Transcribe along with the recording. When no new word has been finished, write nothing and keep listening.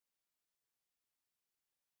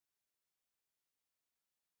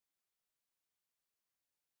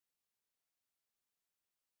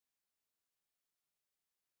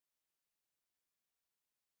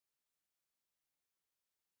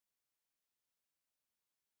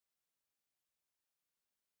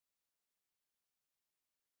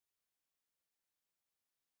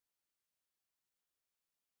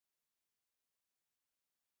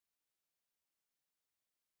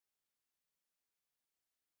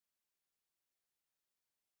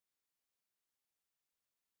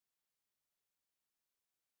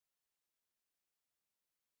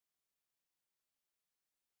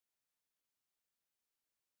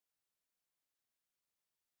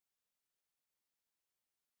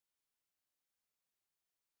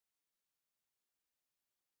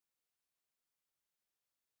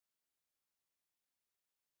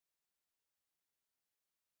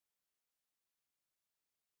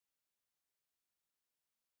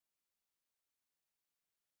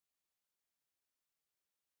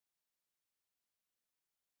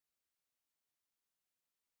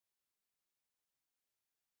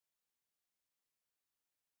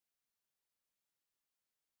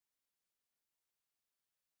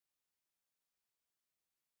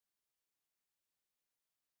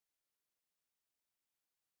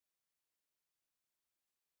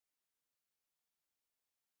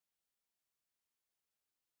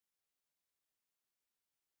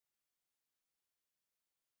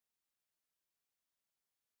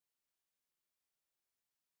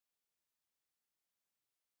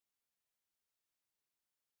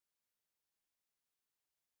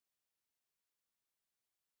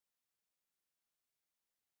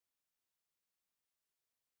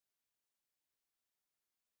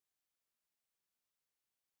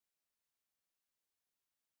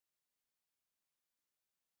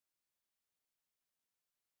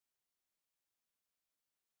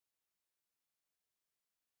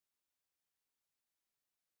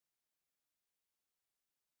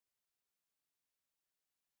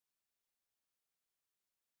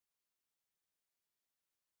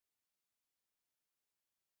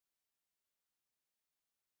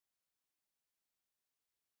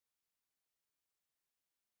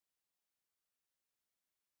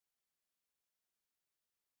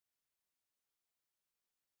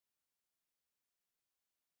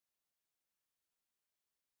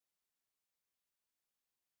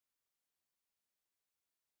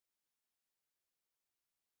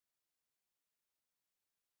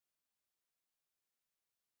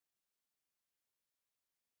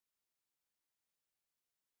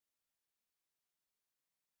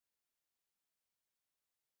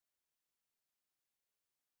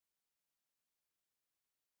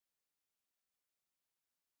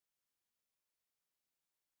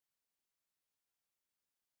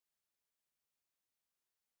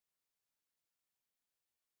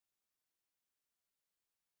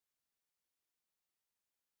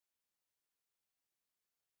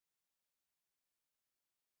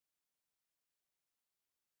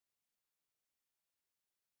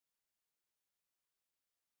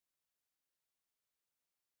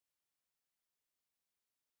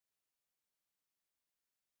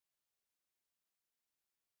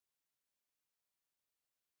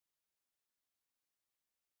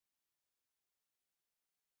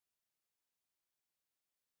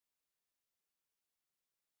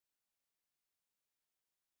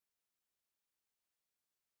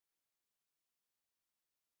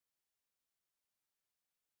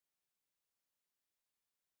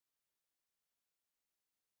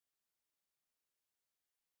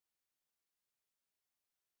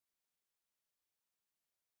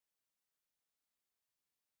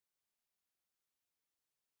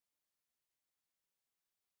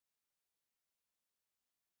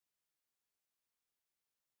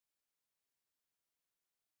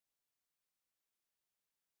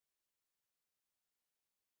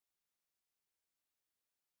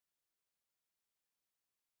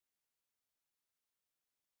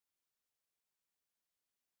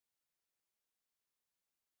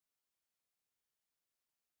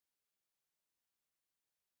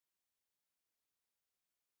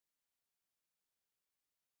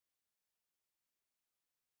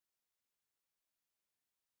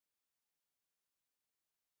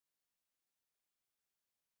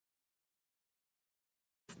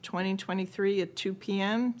2023 at 2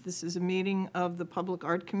 p.m. This is a meeting of the Public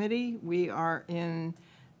Art Committee. We are in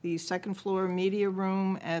the second floor media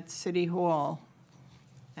room at City Hall,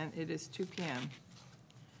 and it is 2 p.m.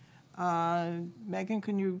 Megan,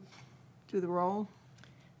 can you do the roll?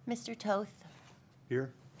 Mr. Toth,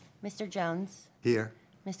 Here. Mr. Jones, Here.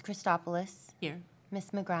 Ms. Christopoulos, Here. Ms.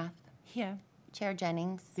 McGrath, Here. Chair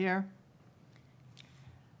Jennings. Here.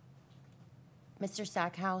 Mr.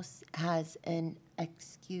 Stackhouse has an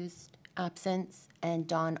excused absence, and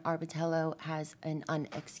Don Arbitello has an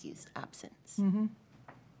unexcused absence.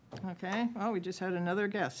 Okay, well, we just had another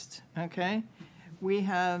guest, okay? We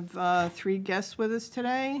have 3 guests with us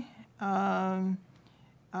today. Jane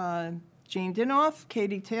Dinoff,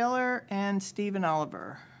 Katie Taylor, and Stephen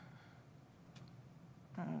Oliver.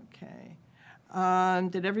 Okay.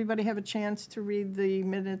 Did everybody have a chance to read the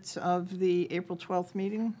minutes of the April 12th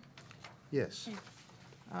meeting? Yes.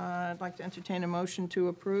 I'd like to entertain a motion to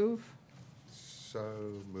approve. So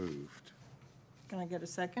moved. Can I get a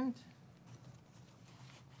second?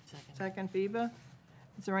 Second. Second, Biba.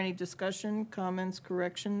 Is there any discussion, comments,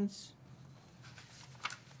 corrections?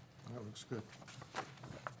 That looks good.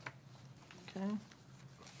 Okay.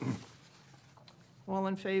 All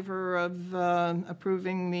in favor of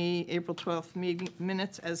approving the April 12th meeting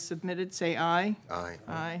minutes as submitted, say aye. Aye.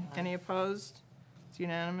 Aye. Any opposed? It's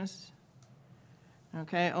unanimous.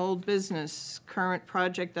 Okay, old business, current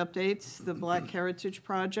project updates, the Black Heritage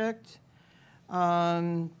Project.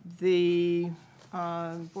 The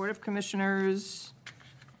Board of Commissioners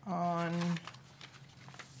on,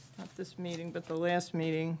 not this meeting, but the last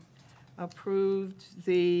meeting, approved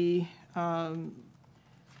the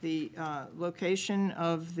location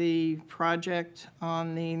of the project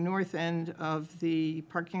on the north end of the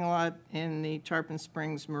parking lot in the Tarpon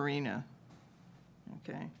Springs Marina.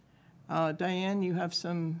 Okay. Diane, you have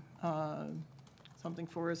some, something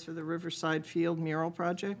for us for the Riverside Field mural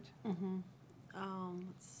project?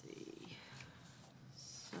 Let's see.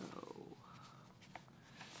 So,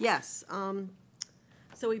 yes,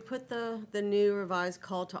 so we put the new revised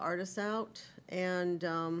call to artists out, and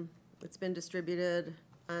it's been distributed,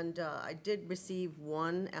 and I did receive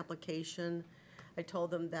one application. I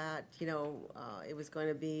told them that, you know, it was going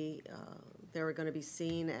to be, they were going to be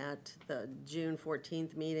seen at the June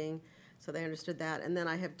 14th meeting, so they understood that. And then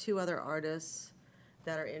I have 2 other artists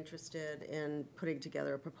that are interested in putting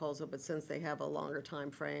together a proposal, but since they have a longer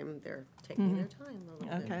time frame, they're taking their time a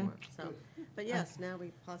little Okay. bit more. So, but yes, now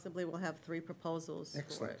we possibly will have 3 proposals for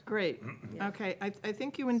Excellent. it. Great. Yeah. Okay, I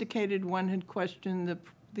think you indicated one had questioned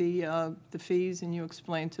the fees, and you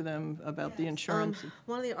explained to them about the insurance.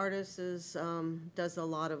 One of the artists is, does a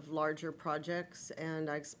lot of larger projects,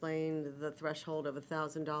 and I explained the threshold of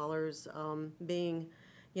 $1,000 being,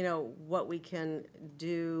 you know, what we can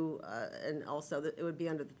do, and also that it would be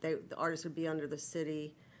under, the artist would be under the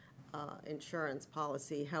city insurance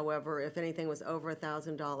policy. However, if anything was over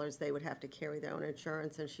 $1,000, they would have to carry their own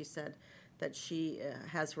insurance, and she said that she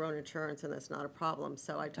has her own insurance, and that's not a problem.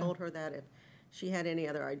 So I told her that if she had any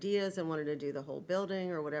other ideas and wanted to do the whole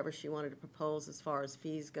building or whatever she wanted to propose as far as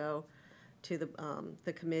fees go to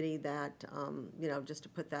the committee, that, you know, just to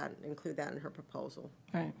put that, include that in her proposal.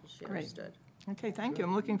 Right, She great. understood. Okay, thank you.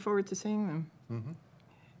 I'm looking forward to seeing them.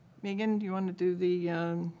 Megan, do you want to do the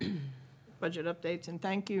budget updates? And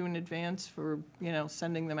thank you in advance for, you know,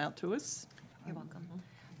 sending them out to us. You're welcome.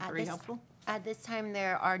 Very helpful. At this time,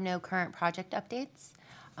 there are no current project updates.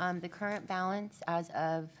 The current balance as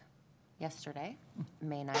of yesterday,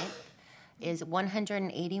 May 9th, is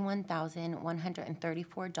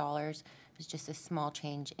 $181,134. It's just a small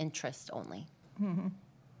change, interest only.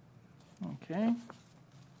 Okay.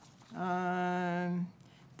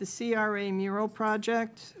 The CRA mural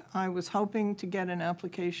project, I was hoping to get an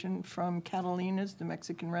application from Catalina's, the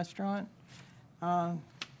Mexican restaurant. But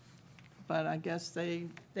I guess they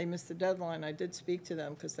missed the deadline. I did speak to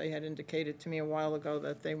them because they had indicated to me a while ago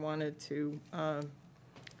that they wanted to,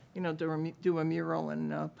 you know, do a mural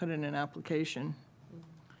and put in an application.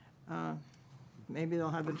 Maybe they'll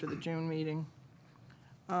have it for the June meeting.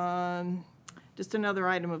 Just another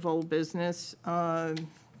item of old business.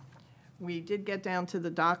 We did get down to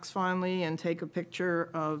the docks finally and take a picture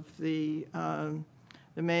of the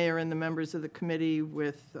mayor and the members of the committee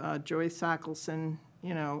with Joyce Sackelson,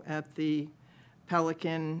 you know, at the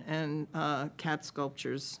pelican and cat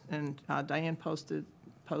sculptures. And Diane posted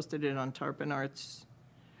it on Tarpon Arts.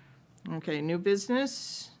 Okay, new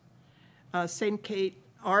business. St. Kate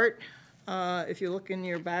Art, if you look in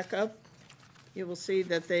your backup, you will see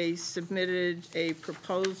that they submitted a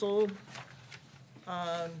proposal.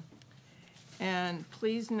 And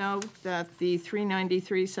please note that the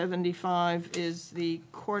 $393.75 is the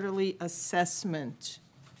quarterly assessment.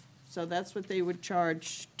 So that's what they would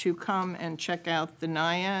charge to come and check out the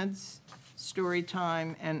Naiads,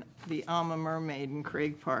 Storytime, and the Alma Mermaid in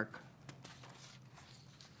Craig Park.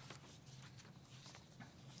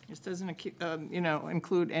 This doesn't,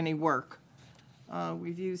 include any work.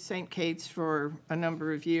 We've used St. Kate's for a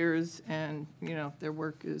number of years, and, their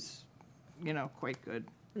work is, quite good.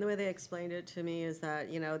 And the way they explained it to me is that,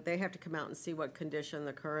 they have to come out and see what condition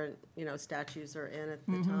the current, statues are in at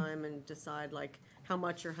the time and decide like how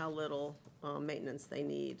much or how little maintenance they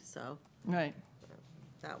need, so Right.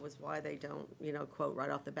 that was why they don't, quote right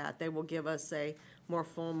off the bat. They will give us a more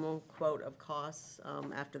formal quote of costs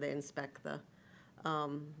after they inspect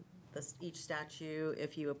each statue,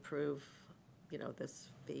 if you approve, this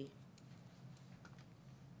fee.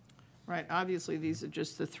 Right, obviously, these are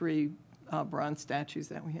just the three bronze statues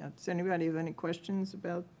that we have. Does anybody have any questions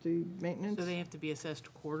about the maintenance? So they have to be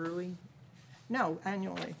assessed quarterly, No,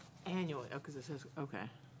 annually. annually? Oh, because it says, okay.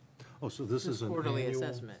 Oh, so this This is an quarterly annual?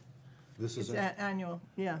 assessment. This It's is, annual,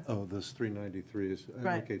 yeah. oh, this 393 is,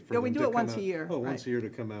 Right. okay. for Yeah, we them do to it come once a out- year, Oh, right. once a year to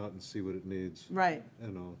come out and see what it needs, Right,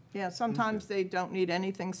 and all. yeah, sometimes they don't need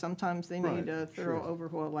anything, sometimes they need Right, a thorough sure.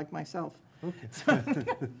 overhaul, like myself. I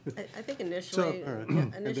think initially, all right. yeah,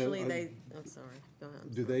 And then, initially I'm sorry, go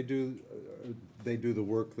ahead. Do they do the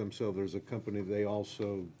work themselves? There's a company, they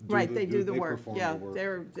also do Right, the- they do the they work, perform yeah. the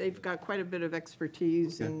work? They've got quite a bit of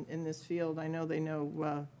expertise Okay. in this field. I know they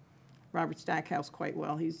know Robert Stackhouse quite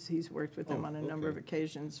well. He's worked with them Oh, on a number of okay.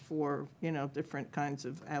 occasions for, different kinds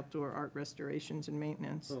of outdoor art restorations and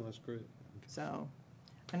maintenance. Oh, that's great. So,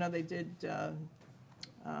 I know they did a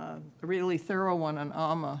really thorough one on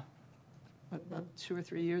Alma, about 2 or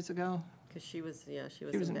 3 years ago. Because she was He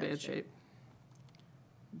was in bad shape.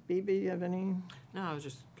 Bibi, you have any? No, I was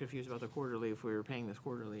just confused about the quarterly, if we were paying this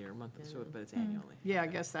quarterly or monthly, so, but it's annually. Yeah, I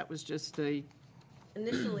guess that was just a,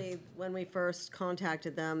 Initially, when we first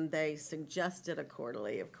contacted them, they suggested a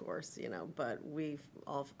quarterly, of course, but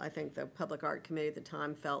I think the Public Art Committee at the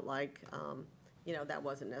time felt like, that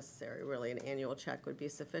wasn't necessary, really. An annual check would be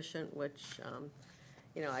sufficient, which,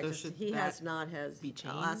 So should he has that not, be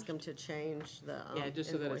I'll ask changed? him to change the Yeah,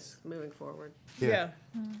 just so that invoice it's- moving forward. yeah,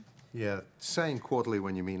 Yeah, saying quarterly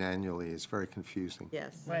when you mean annually is very confusing.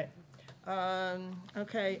 Yes. right.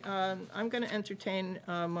 Okay, I'm going to entertain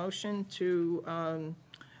a motion to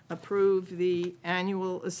approve the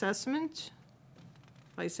annual assessment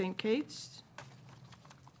by St. Kate's.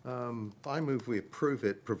 I move we approve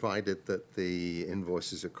it, provided that the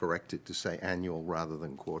invoices are corrected to say annual rather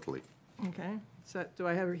than quarterly. Okay, so do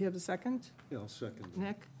I have a second? Yeah, I'll second. it.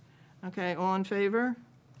 Nick? Okay, all in favor?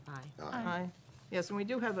 Aye. Aye. Yes, and we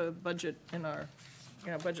do have a budget in our,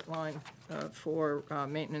 budget line for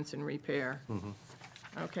maintenance and repair.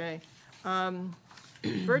 Okay.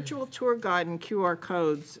 Virtual tour guide and QR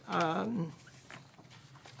codes. I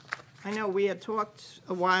know we had talked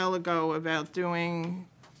a while ago about doing,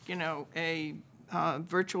 a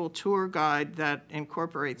virtual tour guide that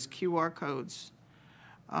incorporates QR codes.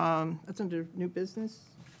 That's under new business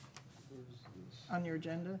on your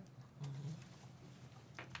agenda?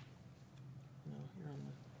 No, you're on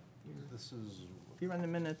the, This is, You're on the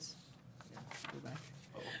minutes. Go back.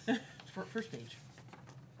 first page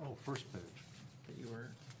oh, first page. that you were,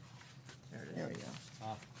 there it There is.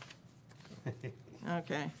 we go.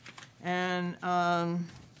 Okay, and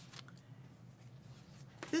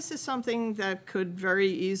this is something that could very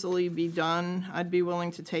easily be done. I'd be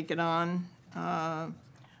willing to take it on. I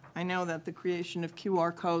know that the creation of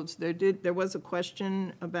QR codes, there was a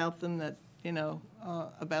question about them that,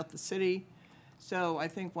 about the city. So I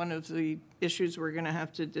think one of the issues we're going to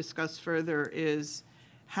have to discuss further is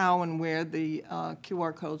how and where the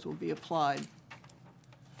QR codes will be applied,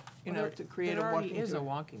 to create a There already walking is a tour.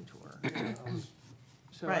 walking tour.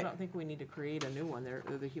 So Right. I don't think we need to create a new one.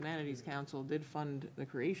 The Humanities Council did fund the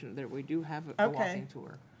creation, that we do have a Okay. walking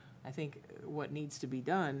tour. I think what needs to be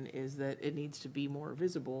done is that it needs to be more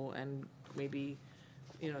visible and maybe,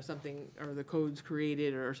 something, or the codes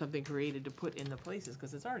created or something created to put in the places,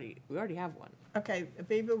 because we already have one. Okay,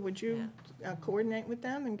 Beba, would you coordinate with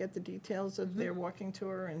them and get the details of their walking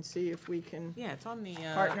tour and see if we can Yeah, it's on the.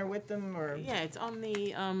 partner with them, or? Yeah, it's on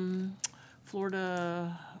the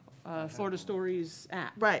Florida Stories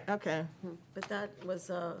app. Right, okay, But that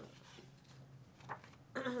was a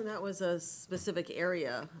specific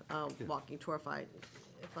area walking tour,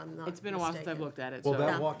 if I'm not It's been a while since I've mistaken. looked at it, Well, so.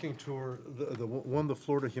 that walking tour, the one the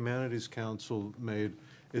Florida Humanities Council made,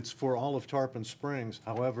 it's for all of Tarpon Springs.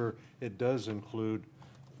 However, it does include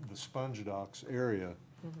the Sponge Docks area.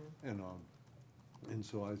 And And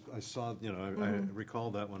so I saw, you know, I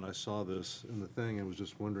recall that when I saw this in the thing, and was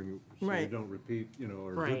just wondering, so we Right. don't repeat, you know,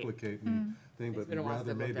 or Right. duplicate the thing, but been a while since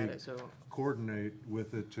rather I've looked maybe at it, so- coordinate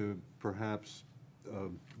with it to perhaps,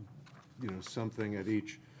 you know, something at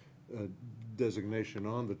each designation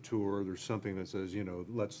on the tour, there's something that says, you know,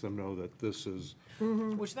 lets them know that this is,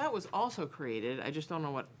 Which that was also created, I just don't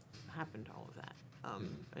know what happened to all of that,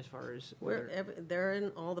 as far as whether. They're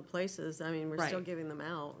in all the places, I mean, we're still Right. giving them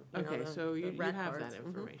out, you know, Okay, so the you rat have cards. that Mhm.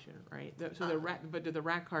 information, right? So the rat, but do the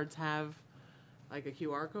rat cards have like a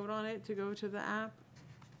QR code on it to go to the app?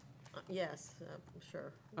 Yes,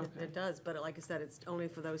 sure. Okay. It does, but like I said, it's only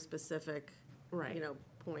for those specific, Right. you know,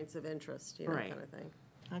 points of interest, you know, Right. kind of thing.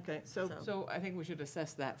 Okay, so, So I think we should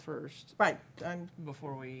assess that first right,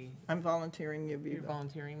 before we, I'm volunteering you. you're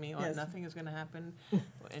volunteering me on, Yes. nothing is gonna happen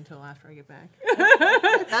until after I get back.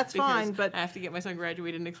 That's fine, Because but, I have to get my son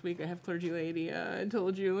graduated next week, I have clergy lady until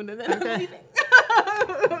June, and then I'm Okay. leaving.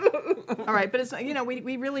 all right, but it's, you know,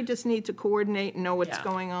 we really just need to coordinate and know what's Yeah.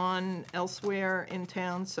 going on elsewhere in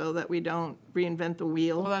town so that we don't reinvent the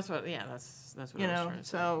wheel. Well, that's what, yeah, that's what You I was know, trying to say.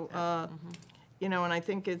 so, you know, and I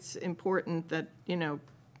think it's important that, you know,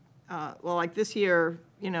 well, like this year,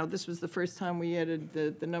 you know, this was the first time we added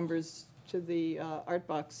the numbers to the Art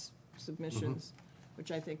Box submissions,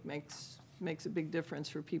 which I think makes a big difference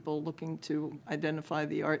for people looking to identify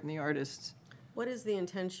the art and the artists. What is the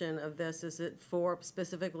intention of this? Is it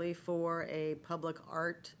specifically for a public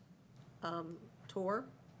art tour?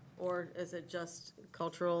 Or is it just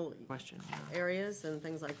cultural Question, yeah. areas and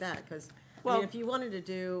things like that? Because, I Well- mean, if you wanted to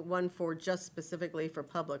do one for just specifically for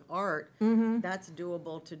public art, that's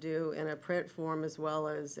doable to do in a print form as well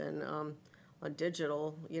as in a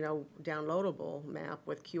digital, you know, downloadable map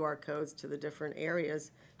with QR codes to the different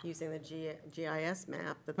areas using the GIS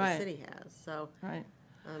map that the Right. city has, so. Right.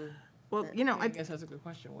 Well, you know, I I, guess that's a good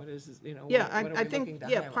question, what is, you know, yeah, what are I we looking think, to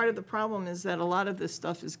yeah, part of highlight? the problem is that a lot of this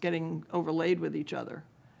stuff is getting overlaid with each other.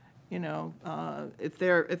 You know, if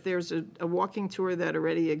there's a walking tour that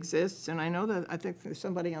already exists, and I know that, I think there's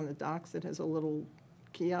somebody on the docks that has a little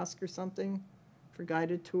kiosk or something for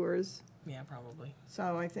guided tours. Yeah, probably.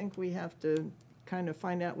 So I think we have to kind of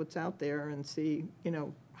find out what's out there and see, you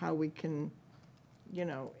know, how we can, you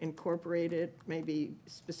know, incorporate it, maybe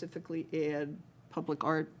specifically add public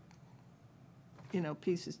art, you know,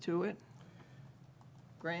 pieces to it.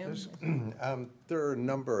 Graham? There are a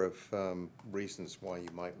number of reasons why you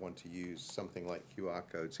might want to use something like QR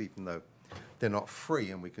codes, even though they're not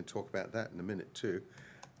free, and we can talk about that in a minute too.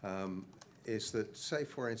 Is that, say,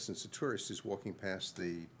 for instance, a tourist is walking past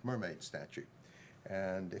the mermaid statue,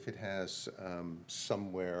 and if it has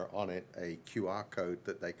somewhere on it a QR code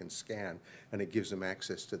that they can scan, and it gives them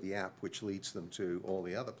access to the app, which leads them to all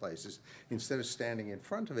the other places, instead of standing in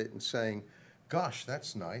front of it and saying, gosh,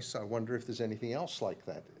 that's nice, I wonder if there's anything else like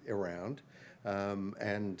that around,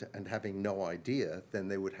 and having no idea, then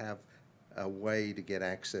they would have a way to get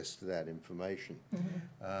access to that information.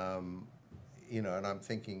 You know, and I'm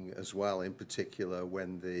thinking as well, in particular,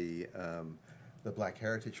 when the Black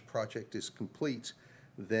Heritage Project is complete,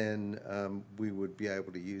 then we would be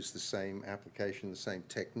able to use the same application, the same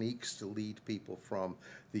techniques to lead people from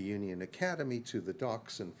the Union Academy to the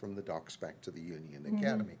docks, and from the docks back to the Union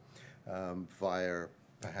Academy, via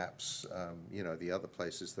perhaps, you know, the other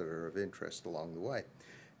places that are of interest along the way.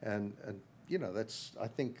 And you know, that's, I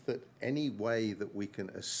think that any way that we can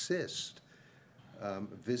assist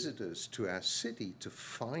visitors to our city to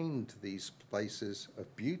find these places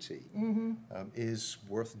of beauty is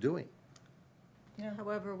worth doing.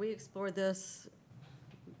 However, we explored this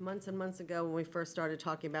months and months ago when we first started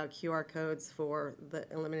talking about QR codes for the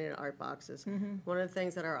eliminated art boxes. One of the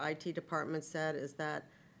things that our IT department said is that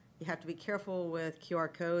you have to be careful with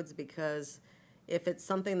QR codes, because if it's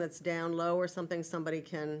something that's down low or something, somebody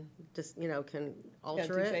can just, you know, can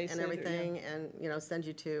alter it deface and it or, everything, and, you know, send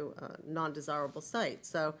you to a non-desirable site.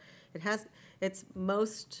 So it's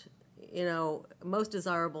most, you know, most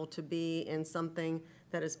desirable to be in something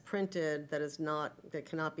that is printed, that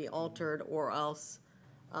cannot be altered, or else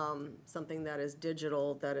something that is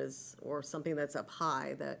digital, or something that's up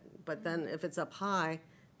high, but then if it's up high,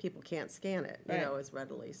 people can't scan it, you know, Right. as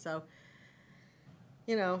readily. So,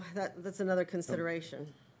 you know, that's another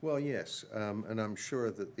consideration. Well, yes, and I'm sure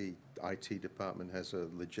that the IT department has a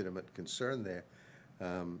legitimate concern there.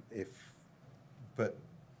 But,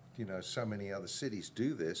 you know, so many other cities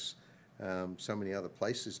do this, so many other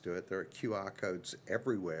places do it. There are QR codes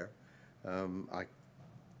everywhere. I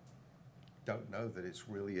don't know that it's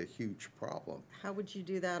really a huge problem. How would you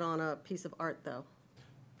do that on a piece of art, though?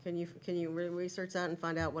 Can you research that and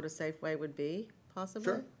find out what a safe way would be, possibly?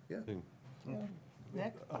 Sure, yeah.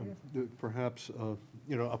 Nick? Perhaps,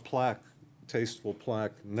 you know, a plaque, tasteful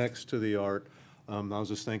plaque next to the art. I was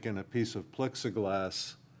just thinking a piece of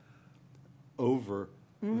plexiglass over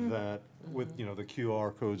that with, you know, the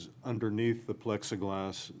QR codes underneath the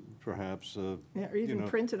plexiglass, perhaps, Yeah, or you even know,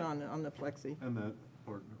 print it on the plexi. and that,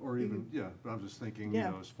 or even, yeah, but I'm just thinking, you Yeah.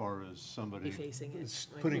 know, as far as somebody Defacing it, s-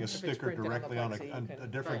 like putting a if it's sticker printed on the directly on plexi, you a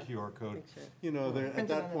can- different yeah. QR code. Picture. You know, at Print it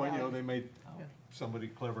that on the point, you know, back. they may, somebody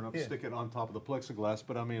clever enough to Yeah. stick it on top of the plexiglass,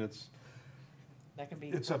 but I mean, That can be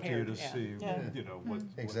it's up to you prepared, to yeah. see, Yeah. you know, what.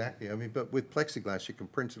 Exactly, I mean, but with plexiglass, you can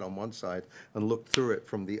print it on one side and look through it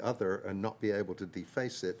from the other and not be able to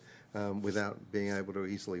deface it without being able to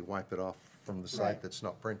easily wipe it off from the side Right. that's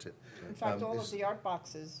not printed. In fact, all of is- the art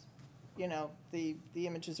boxes, you know, the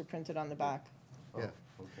images are printed on the back. Yeah.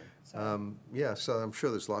 Okay. Yeah, so I'm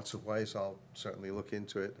sure there's lots of ways, I'll certainly look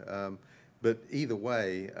into it. But either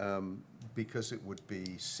way, because it would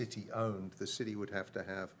be city-owned, the city would have to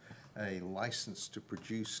have a license to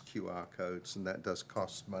produce QR codes, and that does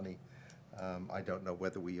cost money. I don't know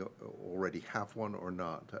whether we already have one or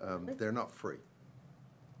not. They're not free.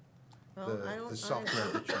 Well, I don't- The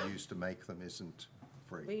software that you use to make them isn't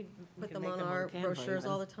free. We put can them make on them on our Canva brochures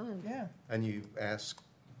all the even. time. Yeah. And you ask,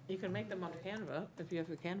 You can make them on Canva, if you have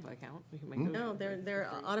a Canva account, we can make those. No, they're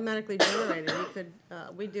automatically generated. You could,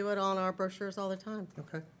 we do it on our brochures all the time,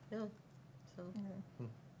 okay, yeah, so.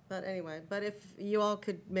 But anyway, but if you all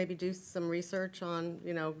could maybe do some research on,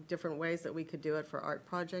 you know, different ways that we could do it for art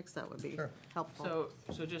projects, that would be Sure. helpful.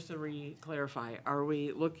 So just to re-clarify, are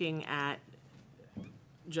we looking at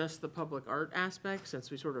just the public art aspect,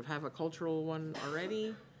 since we sort of have a cultural one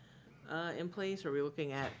already in place? Are we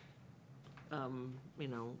looking at, you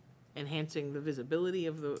know, enhancing the visibility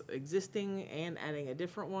of the existing and adding a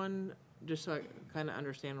different one? Just so I kind of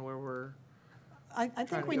understand where we're, I Trying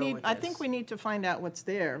think to we go need, with I this. think we need to find out what's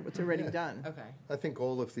there, what's already done. okay, I think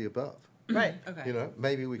all of the above. Right. okay. You know,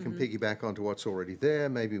 maybe we can piggyback onto what's already there,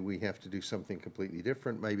 maybe we have to do something completely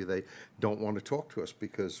different, maybe they don't want to talk to us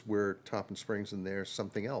because we're Tarpon Springs and they're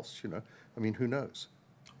something else, you know? I mean, who knows?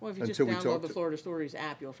 Well, if you just Until we download talk the to- Florida Stories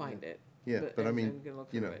app, you'll find it. Yeah, but I and- mean, and can look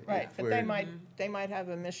you through know, it. Right, if but we're- they might have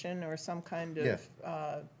a mission or some kind Yeah.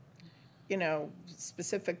 of, you know,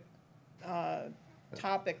 specific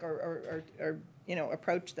topic or, you know,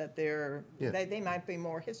 approach that Yeah. they might be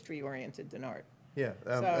more history-oriented than art. Yeah,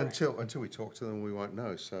 So- until we talk to them, we won't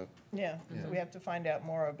know, so, Yeah, so we have to find out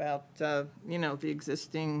more about, you know, the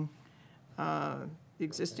existing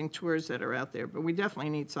tours that are out there, but we definitely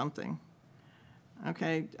need something.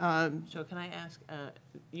 Okay, So can I ask,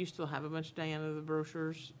 you still have a bunch, Diana, of the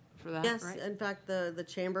brochures for that, Yes, right? in fact, the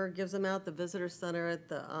chamber gives them out, the visitor center at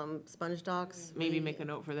the Sponge Docks. Maybe we- make a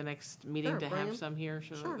note for the next meeting Sure, to bring have 'em. some here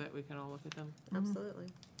so Sure. that we can all look at them. Absolutely.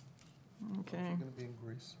 okay, you're gonna be in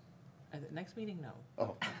Greece? At the next meeting, no.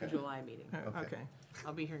 Oh, The July meeting. okay.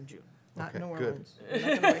 I'll be here in June. Not Okay, New good. Orleans.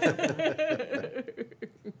 We're not gonna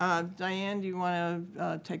wait. Diane, do you want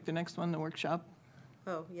to take the next one, the workshop?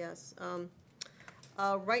 Oh, yes.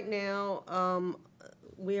 Right now,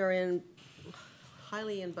 we are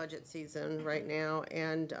highly in budget season right now,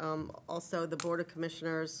 and also the Board of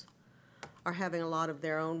Commissioners are having a lot of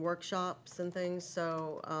their own workshops and things,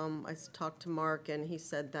 so I talked to Mark, and he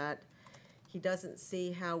said that he doesn't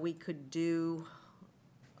see how we could do,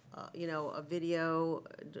 you know, a video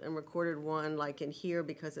and recorded one like in here,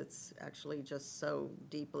 because it's actually just so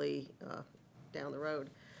deeply down the road.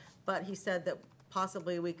 But he said that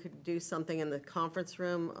possibly we could do something in the conference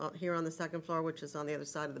room here on the second floor, which is on the other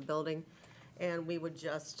side of the building. And we would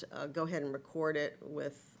just go ahead and record it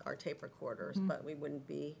with our tape recorders, but we wouldn't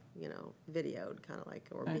be, you know, videoed, kind of like,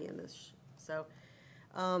 or be in this. So,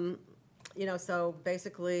 you know, so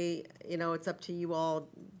basically, you know, it's up to you all,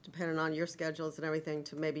 depending on your schedules and everything,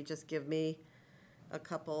 to maybe just give me a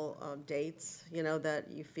couple of dates, you know, that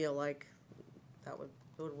you feel like that would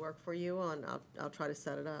work for you, and I'll try to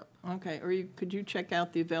set it up. Okay, or could you check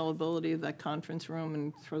out the availability of that conference room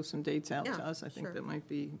and throw some dates out to Yeah, us? I think sure. that might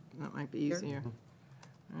be Sure. easier.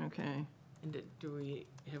 Okay. And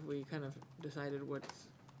have we kind of decided what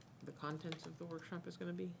the contents of the workshop is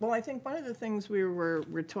gonna be? Well, I think one of the things we're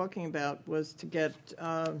talking about was to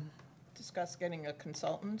discuss getting a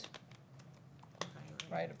consultant,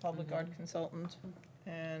 right, a public art consultant.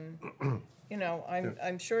 And, you know,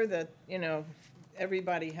 I'm sure that, you know,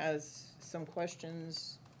 everybody has some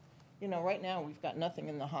questions. You know, right now, we've got nothing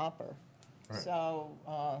in the hopper. So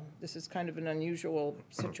this is kind of an unusual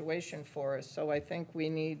situation for us. So I think we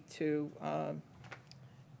need to,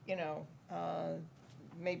 you know,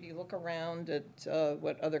 maybe look around at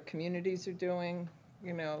what other communities are doing,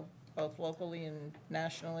 you know, both locally and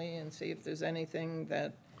nationally, and see if there's anything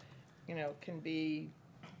that, can be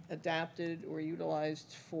adapted or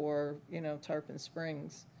utilized for, Tarpon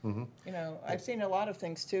Springs. I've seen a lot of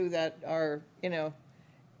things too that are,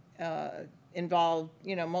 involve,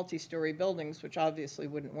 multi-story buildings, which obviously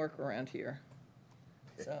wouldn't work around here.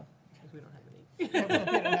 So, Because we don't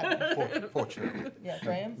have any. Fortunately. yeah,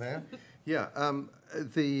 Graham? Mayor? Yeah,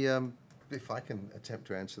 if I can attempt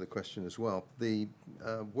to answer the question as well, the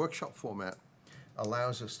workshop format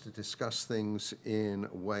allows us to discuss things in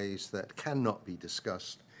ways that cannot be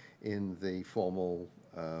discussed in the formal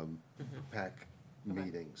PAC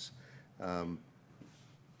meetings.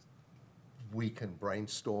 We can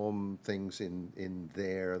brainstorm things in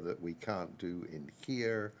there that we can't do in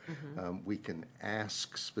here. We can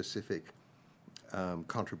ask specific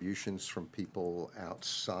contributions from people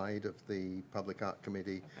outside of the Public Art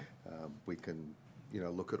Committee. We can,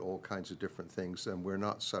 look at all kinds of different things, and we're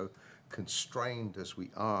not so constrained as we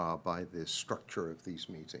are by the structure of these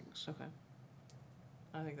meetings. Okay.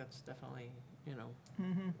 I think that's definitely,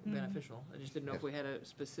 beneficial. I just didn't know if we had a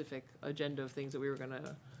specific agenda of things that we were gonna.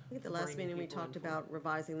 I think at the last bring meeting, we people talked in for. about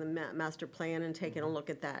revising the master plan and taking a look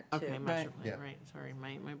at that, too. Okay, master Right. plan, Yeah. right, sorry,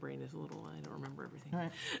 my brain is a little, I don't remember everything.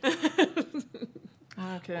 Right.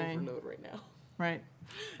 Okay, Overload right now. right.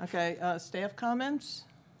 Okay, staff comments?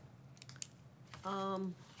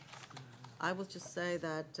 I will just say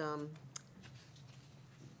that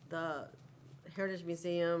the Heritage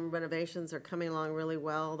Museum renovations are coming along really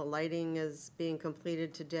well. The lighting is being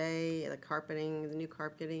completed today. The new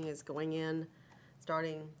carpeting is going in,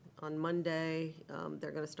 starting on Monday.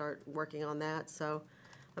 They're gonna start working on that, so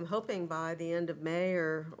I'm hoping by the end of May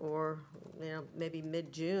or maybe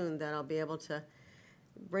mid-June that I'll be able to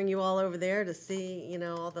bring you all over there to see,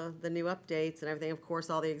 all the new updates and everything. Of course,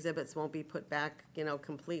 all the exhibits won't be put back,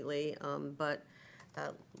 completely, but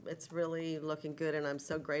it's really looking good, and I'm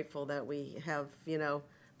so grateful that we have,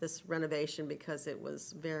 this renovation because it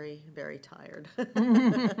was very, very tired.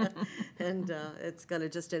 And it's gonna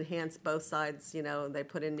just enhance both sides, they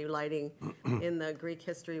put in new lighting in the Greek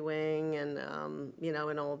history wing and,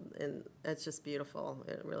 and it's just beautiful.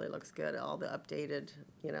 It really looks good, all the updated,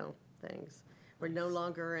 things. We're no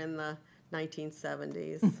longer in the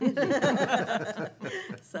 1970s.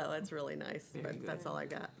 So it's really nice, but that's all I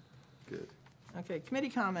got. Good. Okay, committee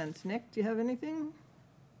comments. Nick, do you have anything?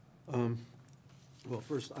 Well,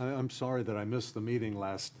 first, I'm sorry that I missed the meeting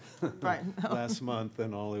last, Right. last month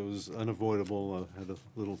and all. It was unavoidable. I had a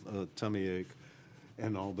little tummy ache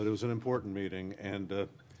and all, but it was an important meeting. And,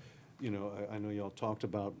 I know y'all talked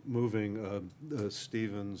about moving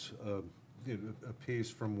Stevens, a piece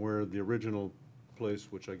from where the original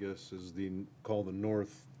place, which I guess is called the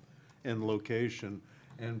North End location,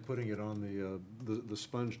 and putting it on the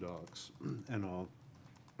sponge docks and all.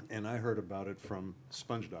 And I heard about it from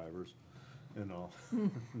sponge divers and all,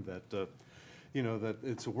 that, that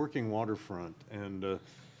it's a working waterfront, and,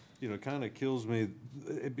 it kind of kills me.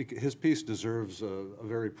 His piece deserves a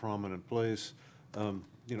very prominent place. I'm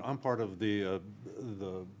part of the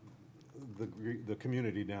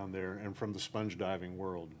community down there and from the sponge diving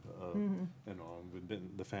world, and all.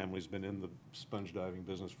 The family's been in the sponge diving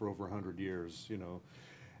business for over 100 years,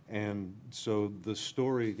 And so the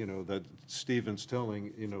story, that Stephen's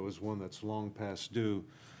telling, is one that's long past due,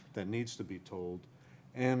 that needs to be told.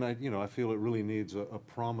 And I feel it really needs a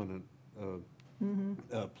prominent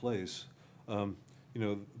place.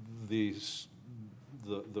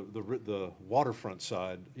 The waterfront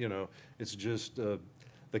side, it's just, the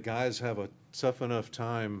guys have a tough enough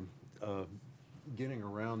time getting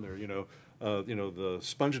around there, the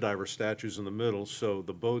sponge diver statue's in the middle, so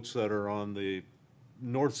the boats that are on the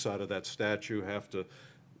north side of that statue have to,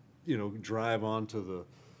 drive onto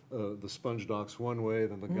the sponge docks one way,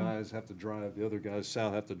 then the guys have to drive, the other guys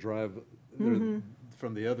south have to drive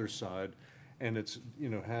from the other side. And it's,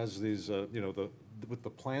 has these, with the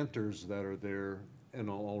planters that are there and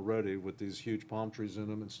already with these huge palm trees in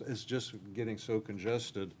them, it's just getting so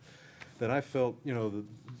congested that I felt,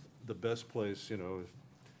 the best place,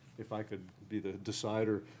 if I could be the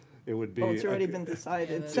decider, it would be. Well, it's already been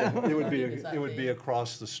decided, so. It would be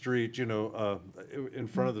across the street, in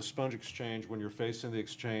front of the sponge exchange, when you're facing the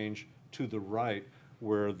exchange to the right,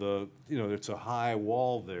 where it's a high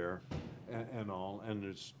wall there and all, and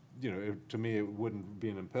it's, to me, it wouldn't be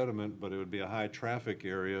an impediment, but it would be a high traffic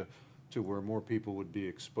area to where more people would be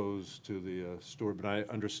exposed to the store. But I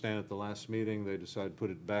understand at the last meeting, they decided to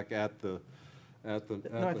put it back at the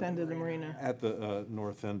North end of the marina. at the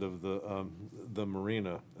north end of the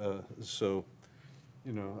marina. So,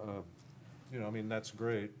 I mean, that's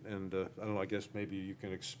great. And I don't know, I guess maybe you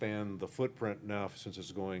can expand the footprint now since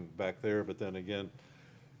it's going back there. But then again,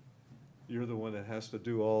 you're the one that has to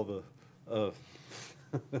do all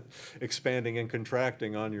expanding and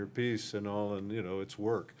contracting on your piece and all, and, you know, it's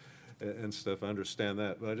work and stuff. I understand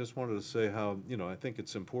that. But I just wanted to say how, you know, I think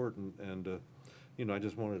it's important, and, you know, I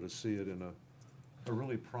just wanted to see it in a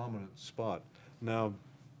really prominent spot. Now,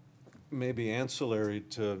 maybe ancillary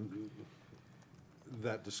to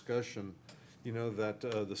that discussion, you know, that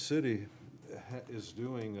the city is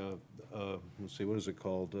doing let's see, what is it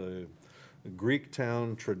called?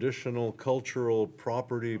 Greektown Traditional Cultural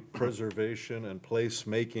Property Preservation and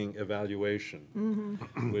Placemaking Evaluation,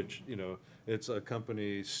 which, you know, it's a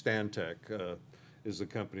company, Stantec is the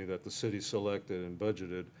company that the city selected and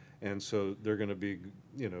budgeted, and so they're gonna be,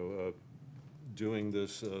 you know, doing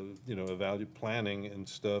this, you know, planning and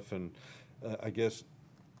stuff, and I guess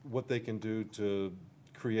what they can do to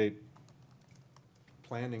create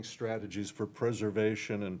planning strategies for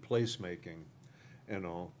preservation and placemaking and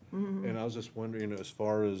all. And I was just wondering, as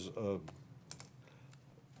far as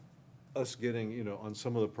us getting, you know, on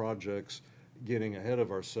some of the projects, getting ahead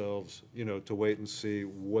of ourselves, you know, to wait and see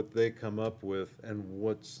what they come up with and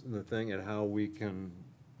what's the thing and how we can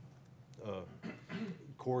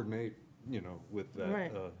coordinate, you know, with that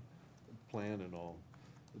Right. plan and all.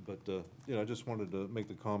 But, you know, I just wanted to make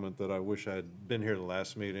the comment that I wish I had been here the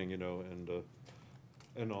last meeting, you know,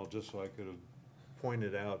 and all, just so I could have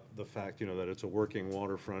pointed out the fact, you know, that it's a working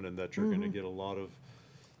waterfront and that you're gonna get a lot of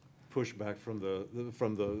pushback from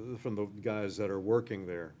the guys that are working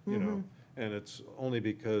there, you know? And it's only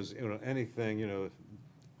because, you know, anything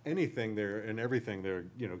there and everything there,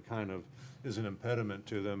 you know, kind of is an impediment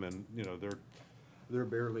to them, and, you know, they're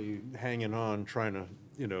barely hanging on, trying to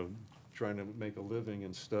make a living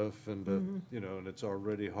and stuff, and, you know, and it's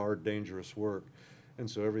already hard, dangerous work. And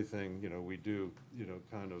so everything, you know, we do, you know,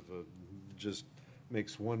 kind of just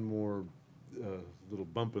makes one more little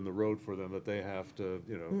bump in the road for them that they have to,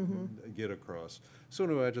 you know, get across. So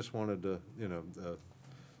anyway, I just wanted to, you know,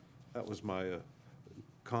 that was my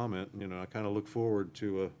comment. You know, I kind of look forward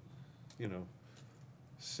to, you know,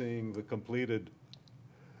 seeing the completed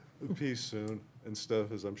piece soon and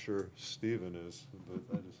stuff, as I'm sure Stephen is.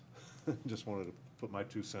 But I just wanted to put my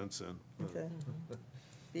 2 cents in. Okay.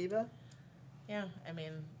 Viva? Yeah, I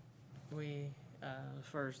mean, we, as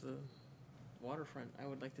far as the waterfront, I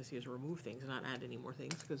would like to see us remove things, not add any more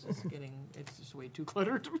things, because it's just way too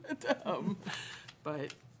cluttered.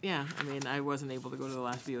 But, yeah, I mean, I wasn't able to go to the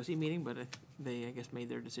last VOC meeting, but they, I guess, made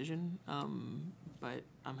their decision. But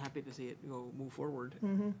I'm happy to see it move forward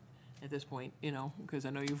at this point, you know, because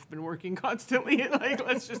I know you've been working constantly, like,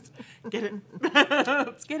 let's just get it,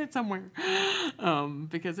 let's get it somewhere.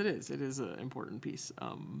 Because it is an important piece.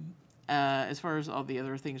 As far as all the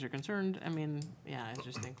other things are concerned, I mean, yeah, I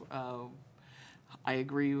just think, I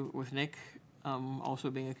agree with Nick, also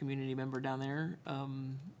being a community member down there,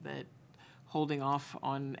 that holding off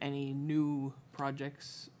on any new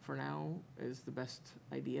projects for now is the best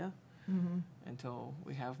idea until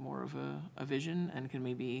we have more of a vision and can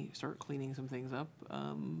maybe start cleaning some things up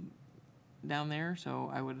down there.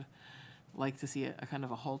 So I would like to see a kind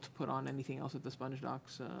of a halt put on anything else at the sponge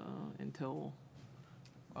docks until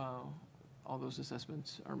all those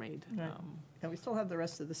assessments are made. Right. Yeah, we still have the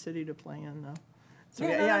rest of the city to plan, though. So,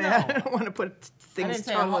 Yeah, no, yeah, no. I don't want to put things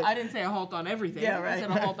totally. I didn't say a halt on everything. Yeah, I right. said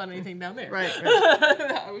a halt on anything down there. Right,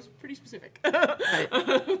 I was pretty specific.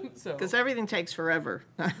 So. Because everything takes forever.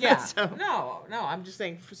 Yeah. So, No, I'm just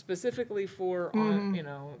saying specifically for on, you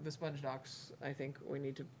know, the sponge docks. I think we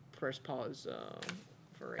need to press pause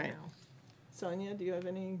for right Right. now. Sonia, do you have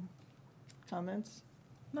any comments?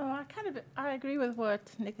 No, I agree with what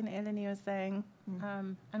Nick and Eleni are saying.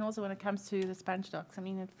 And also when it comes to the sponge docks, I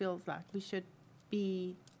mean, it feels like we should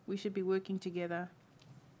be working together.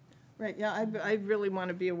 Right, yeah, I really want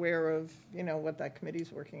to be aware of, you know, what that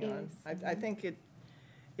committee's working on. Yes. I think it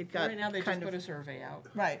got Right now, they just kind put of, a survey out.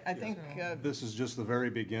 right, I think, This is just the very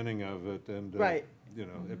beginning of it, and, Right. you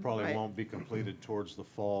know, it probably Right. won't be completed towards the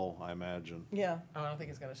fall, I imagine. yeah, I don't think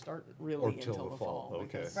it's going to start Or really till until the the fall, fall.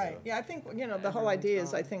 okay. because- right, yeah, I think, you know, the whole Everyone's idea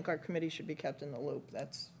is I gone. think our committee should be kept in the loop.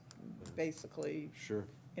 That's basically, Sure.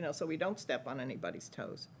 you know, so we don't step on anybody's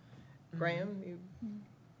toes. Graham, you,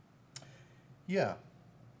 Yeah,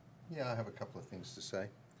 I have a couple of things to say.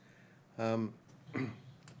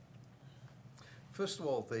 First of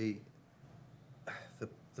all, the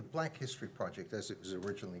Black History Project, as it was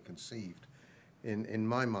originally conceived, in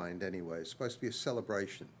my mind anyway, is supposed to be a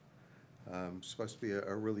celebration. Supposed to be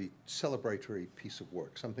a really celebratory piece of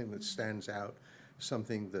work, something that stands out,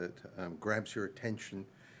 something that grabs your attention,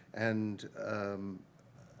 and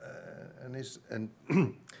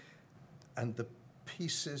and the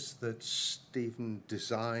pieces that Stephen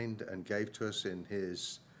designed and gave to us in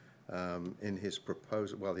his in his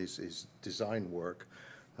proposal, well, his design work,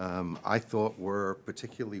 I thought were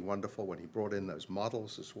particularly wonderful when he brought in those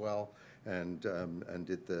models as well and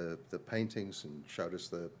did the paintings and showed us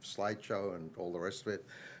the slideshow and all the rest of it.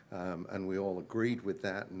 And we all agreed with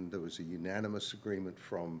that, and there was a unanimous agreement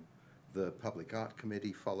from the Public Art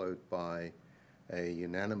Committee, followed by a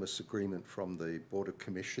unanimous agreement from the Board of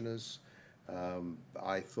Commissioners.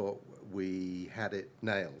 I thought we had it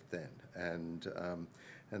nailed then, and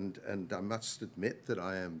I must admit that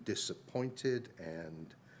I am disappointed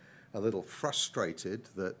and a little frustrated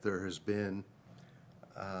that there has been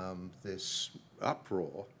this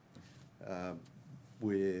uproar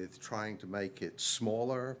with trying to make it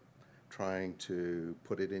smaller, trying to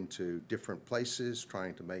put it into different places,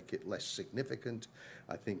 trying to make it less significant.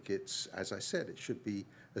 I think it's, as I said, it should be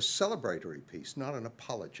a celebratory piece, not an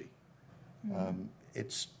apology.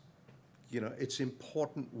 It's, you know, it's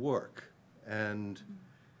important work, and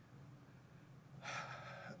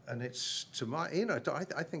it's, to my, you know,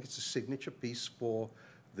 I think it's a signature piece for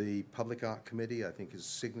the Public Art Committee. I think it's a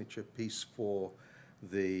signature piece for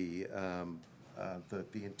the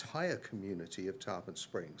entire community of Tarpon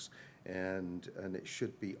Springs, and it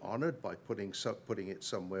should be honored by putting it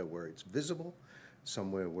somewhere where it's visible,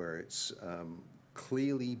 somewhere where it's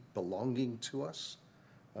clearly belonging to us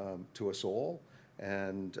all,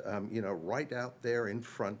 and you know, right out there in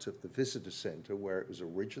front of the visitor center where it was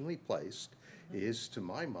originally placed is, to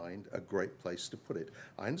my mind, a great place to put it.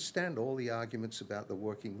 I understand all the arguments about the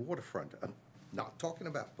working waterfront. I'm not talking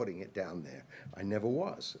about putting it down there. I never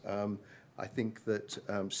was. I think that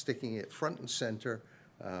sticking it front and center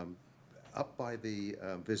up by the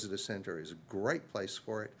visitor center is a great place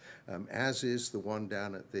for it, as is the one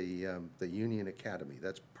down at the Union Academy.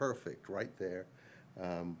 That's perfect right there.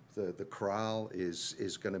 The corral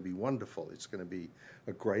is going to be wonderful. It's going to be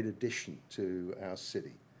a great addition to our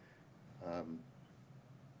city.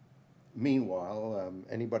 Meanwhile,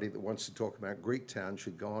 anybody that wants to talk about Greektown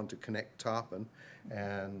should go on to Connect Tarpon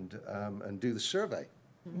and do the survey.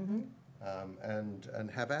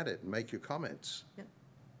 And have at it and make your comments. Yep.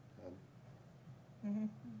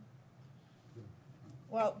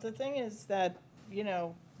 Well, the thing is that, you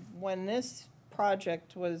know, when this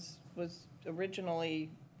project was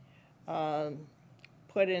originally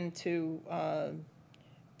put into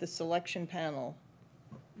the selection panel,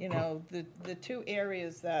 you know, the two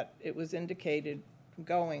areas that it was indicated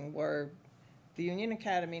going were the Union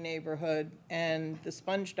Academy neighborhood and the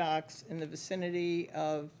sponge docks in the vicinity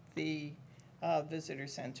of the visitor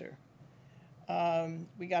center.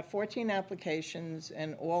 We got 14 applications,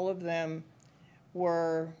 and all of them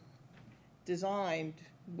were designed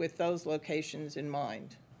with those locations in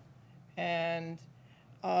mind. And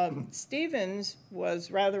Stevens was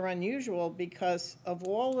rather unusual because of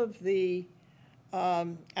all of the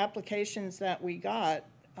applications that we got,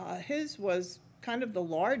 his was kind of the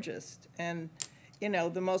largest and, you know,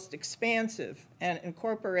 the most expansive, and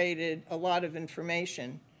incorporated a lot of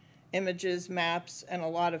information, images, maps, and a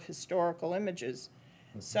lot of historical images.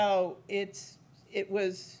 So it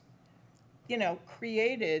was, you know,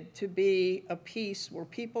 created to be a piece where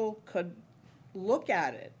people could look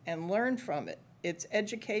at it and learn from it. It's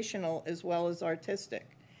educational as well as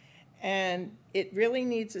artistic. And it really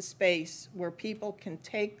needs a space where people can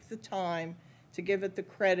take the time to give it the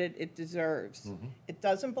credit it deserves. It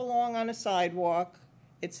doesn't belong on a sidewalk.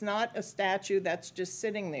 It's not a statue that's just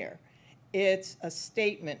sitting there. It's a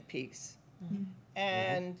statement piece.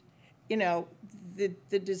 And, you know,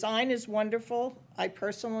 the design is wonderful. I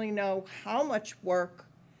personally know how much work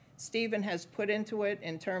Stephen has put into it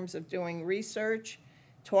in terms of doing research,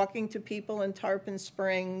 talking to people in Tarpon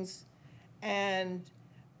Springs, and,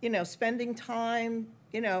 you know, spending time.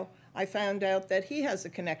 You know, I found out that he has a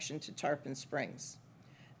connection to Tarpon Springs.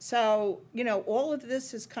 So, you know, all of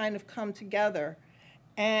this has kind of come together.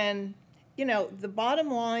 And, you know, the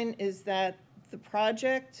bottom line is that the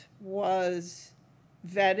project was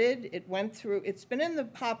vetted. It went through, it's been in the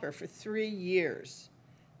hopper for 3 years.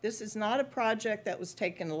 This is not a project that was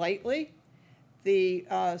taken lightly. The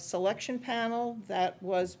selection panel that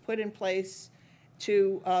was put in place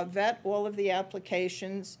to vet all of the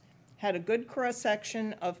applications had a good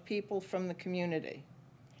cross-section of people from the community.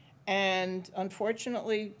 And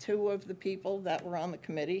unfortunately, 2 of the people that were on the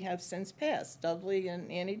committee have since passed, Dudley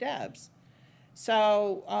and Annie Dabbs.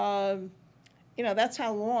 So, you know, that's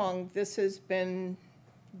how long this has been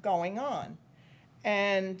going on.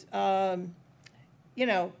 And, you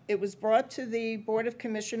know, it was brought to the Board of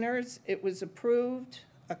Commissioners. It was approved.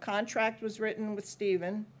 A contract was written with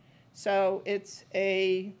Stephen. So it's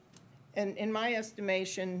and in my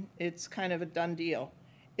estimation, it's kind of a done deal.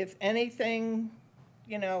 If anything,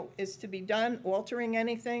 is to be done, altering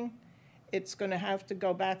anything, it's going to have to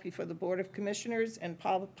go back before the Board of Commissioners and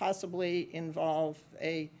possibly involve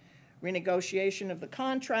a renegotiation of the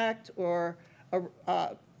contract or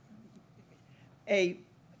a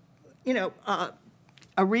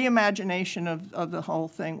reimagination of the whole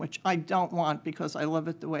thing, which I don't want because I love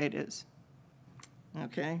it the way it is.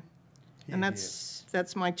 Okay? And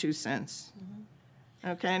that's my 2 cents.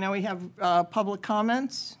 Okay, now we have public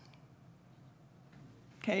comments.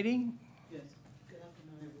 Katie? Yes, good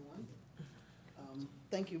afternoon, everyone.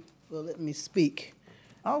 Thank you for letting me speak.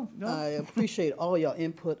 Oh, no. I appreciate all your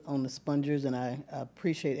input on the spongers, and I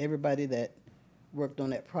appreciate everybody that worked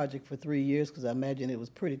on that project for 3 years, because I imagine it was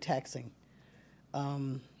pretty taxing.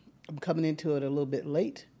 I'm coming into it a little bit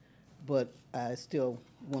late, but I still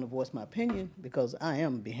want to voice my opinion, because I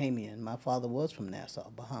am Bahamian. My father was from Nassau,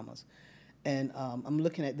 Bahamas. And I'm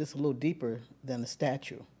looking at this a little deeper than the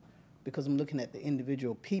statue, because I'm looking at the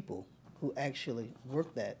individual people who actually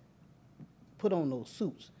worked that, put on those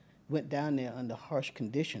suits, went down there under harsh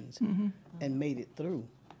conditions and made it through.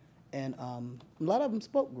 And a lot of them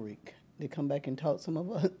spoke Greek. They come back and taught some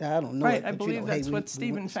of us. I don't know. Right, it, I but, believe that's hey, what we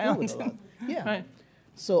Stephen went to school with found. a lot. Yeah. Right.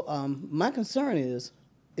 So my concern is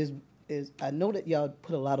I know that y'all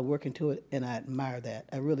put a lot of work into it, and I admire that.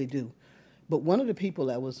 I really do. But one of the people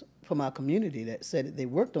that was from our community that said that they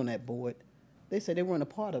worked on that board, they said they weren't a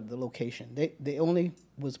part of the location. They only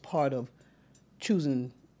was part of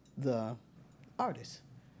choosing the artist.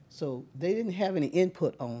 So they didn't have any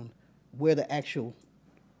input on where the actual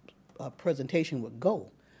presentation would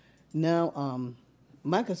go. Now,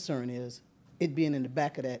 my concern is it being in the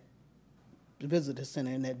back of that visitor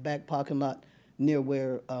center, in that back parking lot near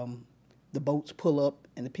where the boats pull up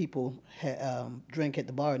and the people drink at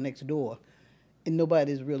the bar next door. And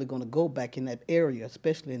nobody's really going to go back in that area,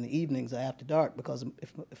 especially in the evenings or after dark, because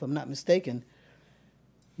if I'm not mistaken,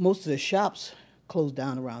 most of the shops close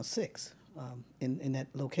down around 6 in that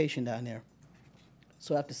location down there.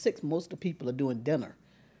 So after 6, most of the people are doing dinner.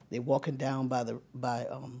 They're walking down by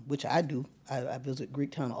which I do. I visit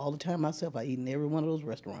Greektown all the time myself. I eat in every one of those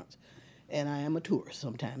restaurants. And I am a tourist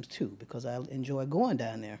sometimes too, because I enjoy going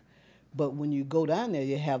down there. But when you go down there,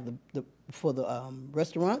 you have for the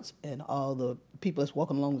restaurants and all the people that's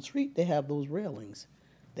walking along the street, they have those railings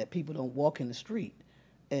that people don't walk in the street.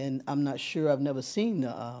 And I'm not sure, I've never seen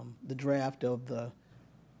the draft of the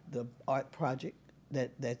art project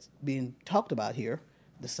that's being talked about here,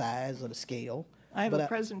 the size or the scale. I have a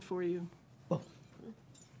present for you. Oh,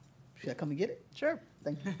 should I come and get it? Sure.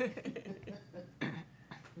 Thank you.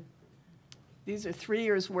 These are 3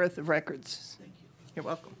 years' worth of records. Thank you. You're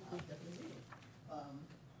welcome.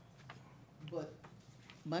 But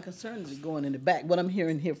my concern is going in the back. What I'm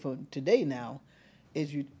hearing here from today now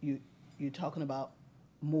is you're talking about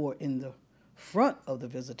more in the front of the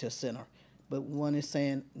visitor center. But one is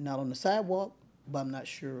saying not on the sidewalk, but I'm not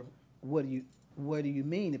sure what do you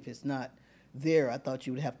mean if it's not there. I thought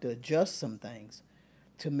you would have to adjust some things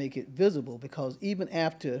to make it visible, because even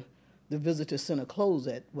after the visitor center closed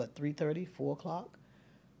at, 3:30, 4 o'clock,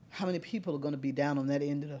 how many people are going to be down on that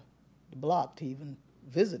end of the block to even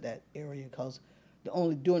visit that area? Because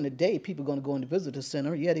during the day, people are going to go in the visitor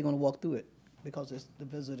center. Yeah, they're going to walk through it because the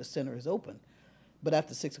visitor center is open. But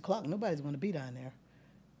after 6 o'clock, nobody's going to be down there.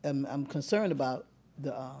 I'm concerned about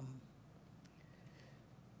the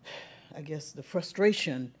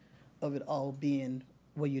frustration of it all being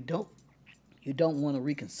where you don't want to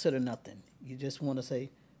reconsider nothing. You just want to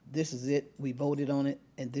say, this is it, we voted on it,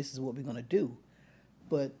 and this is what we're going to do.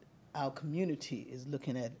 But our community is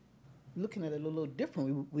looking at it a little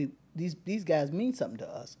different. These guys mean something to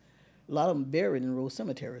us. A lot of them buried in Rose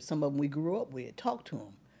Cemetery. Some of them we grew up with, talked to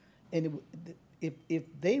them. And if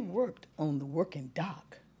they worked on the working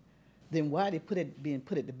dock, then why they being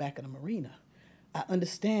put at the back of the marina? I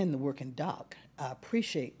understand the working dock. I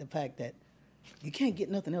appreciate the fact that you can't get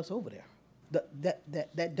nothing else over there.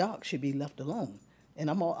 That dock should be left alone, and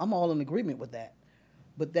I'm all in agreement with that.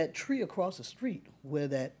 But that tree across the street where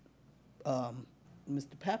that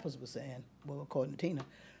Mr. Pappas was saying, well, according to Tina,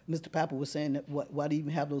 Mr. Pappas was saying that why do you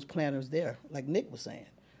even have those planters there, like Nick was saying?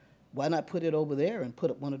 Why not put it over there and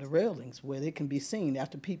put up one of the railings where they can be seen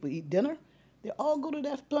after people eat dinner? They all go to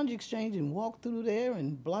that sponge exchange and walk through there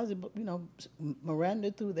and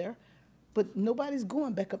Miranda through there, but nobody's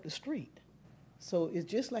going back up the street. So it's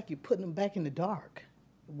just like you're putting them back in the dark,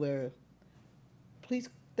 where please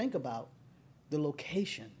think about the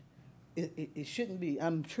location. It shouldn't be.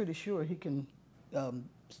 I'm pretty sure he can,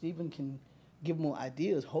 Stephen can give more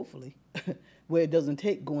ideas, hopefully, where it doesn't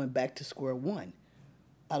take going back to square one.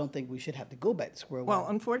 I don't think we should have to go back to square one. Well,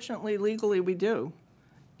 unfortunately, legally, we do.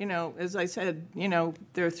 You know, as I said, you know,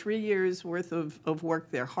 there are 3 years' worth of work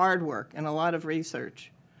there, hard work and a lot of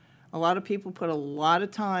research. A lot of people put a lot of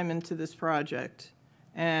time into this project.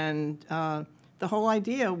 And the whole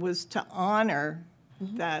idea was to honor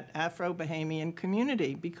that Afro-Bahamian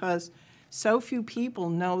community because so few people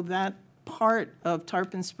know that part of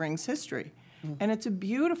Tarpon Springs history. And it's a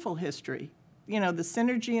beautiful history. You know, the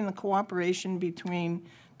synergy and the cooperation between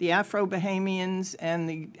the Afro-Bahamians and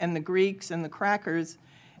the Greeks and the Crackers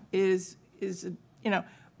is you know,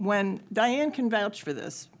 when Diane can vouch for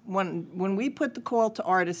this, when we put the call to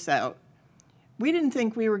artists out, we didn't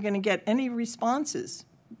think we were going to get any responses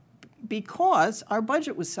because our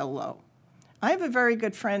budget was so low. I have a very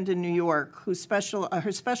good friend in New York whose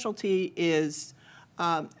her specialty is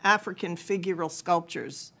African figural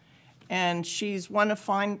sculptures. And she's one of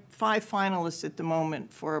 5 finalists at the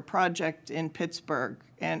moment for a project in Pittsburgh,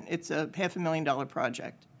 and it's a $500,000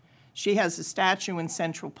 project. She has a statue in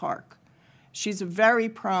Central Park. She's a very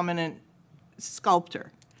prominent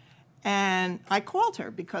sculptor. And I called her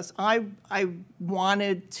because I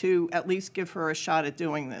wanted to at least give her a shot at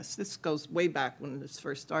doing this. This goes way back when this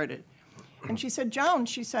first started. And she said, Joan,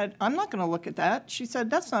 she said, I'm not going to look at that. She said,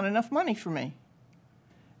 that's not enough money for me.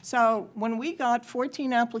 So when we got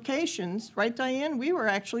 14 applications, right, Diane, we were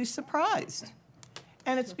actually surprised.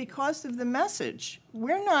 And it's because of the message.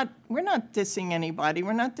 We're not dissing anybody.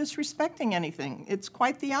 We're not disrespecting anything. It's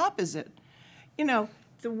quite the opposite. You know,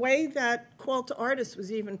 the way that Call to Artists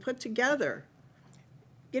was even put together,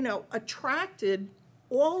 you know, attracted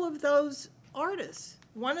all of those artists.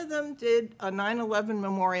 One of them did a 9/11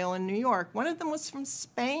 memorial in New York. One of them was from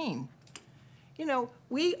Spain. You know,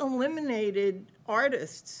 we eliminated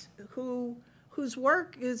artists whose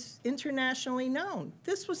work is internationally known.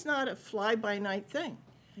 This was not a fly-by-night thing.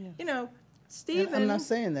 You know, Stephen... I'm not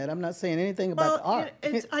saying that. I'm not saying anything about the art.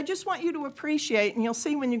 I just want you to appreciate, and you'll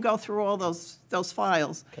see when you go through all those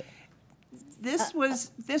files. Okay. This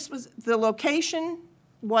was the location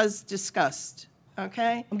was discussed.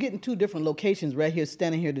 Okay. I'm getting 2 different locations right here,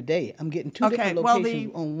 standing here today. I'm getting 2 different well,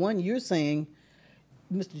 locations. On one, you're saying,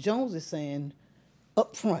 Mr. Jones is saying,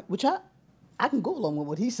 up front, which I can go along with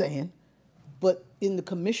what he's saying, but in the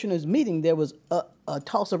commissioners' meeting, there was a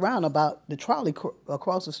toss around about the trolley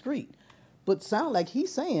across the street. But sound like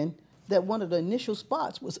he's saying that one of the initial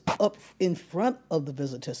spots was up in front of the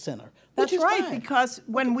visitor center. That's which is right, fine. because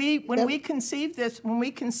when we conceived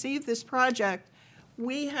this project,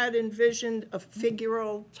 we had envisioned a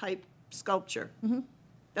figural type sculpture.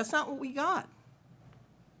 That's not what we got.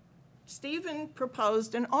 Stephen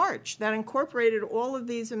proposed an arch that incorporated all of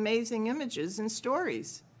these amazing images and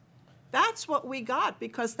stories. That's what we got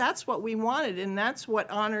because that's what we wanted, and that's what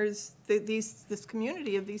honors this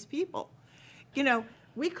community of these people. You know,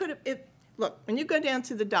 we could have, look, when you go down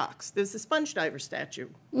to the docks, there's the sponge diver statue,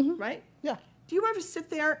 right? Yeah. Do you ever sit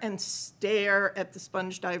there and stare at the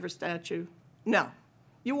sponge diver statue? No.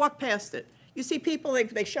 You walk past it. You see people,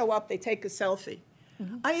 they show up, they take a selfie.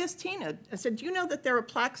 I asked Tina, I said, do you know that there are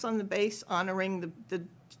plaques on the base honoring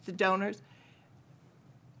the donors?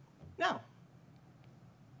 No.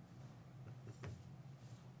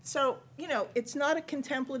 So, you know, it's not a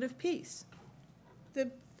contemplative piece.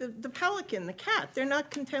 The pelican, the cat, they're not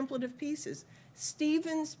contemplative pieces.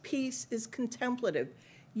 Stephen's piece is contemplative.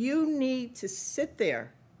 You need to sit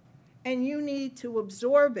there and you need to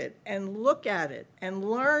absorb it and look at it and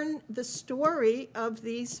learn the story of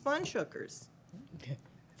these sponge hookers.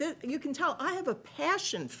 You can tell I have a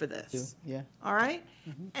passion for this. Yeah. All right?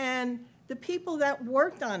 And the people that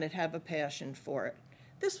worked on it have a passion for it.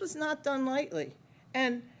 This was not done lightly.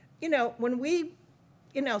 And, you know, when we,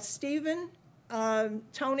 you know, Stephen,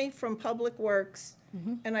 Tony from Public Works,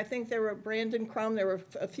 and I think there were Brandon Crum, there were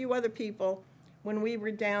a few other people when we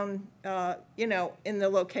were down, you know, in the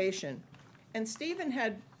location. And Stephen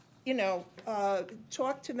had, you know,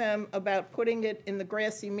 talked to them about putting it in the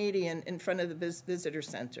grassy median in front of the visitor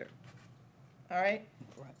center. All right?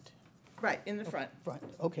 Front. Right, in the front. Front.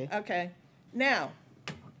 Okay. Okay. Now,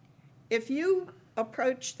 if you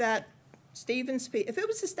approach that Stephen's piece, if it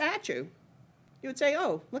was a statue, you would say,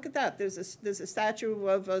 oh, look at that. There's a statue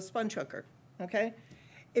of a sponge hooker. Okay?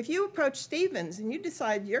 If you approach Stephen's and you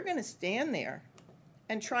decide you're going to stand there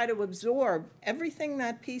and try to absorb everything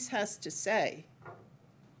that piece has to say,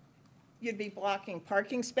 you'd be blocking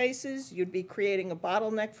parking spaces, you'd be creating a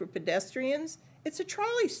bottleneck for pedestrians. It's a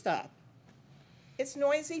trolley stop. It's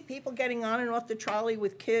noisy, people getting on and off the trolley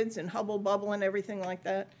with kids and hubble bubble and everything like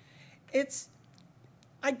that.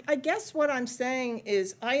 I guess what I'm saying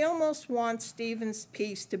is I almost want Stephen's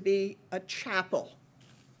piece to be a chapel.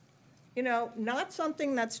 You know, not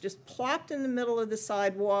something that's just plopped in the middle of the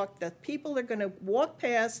sidewalk that people are gonna walk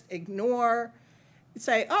past, ignore,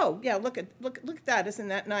 say, oh, yeah, look at that, isn't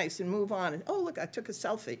that nice, and move on. And, oh, look, I took a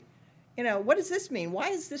selfie. You know, what does this mean? Why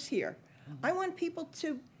is this here? I want people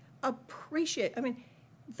to appreciate, I mean,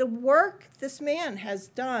 the work this man has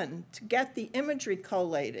done to get the imagery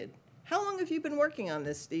collated. How long have you been working on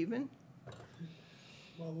this, Stephen?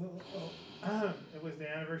 Well, it was the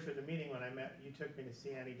anniversary of the meeting when I met, you took me to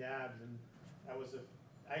see Annie Dabbs, and that was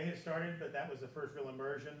I had started, but that was the first real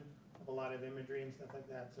immersion of a lot of imagery and stuff like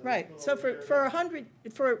that, so. Right, so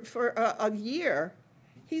for a year,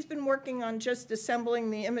 he's been working on just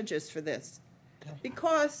assembling the images for this.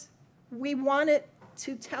 Because we wanted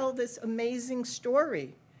to tell this amazing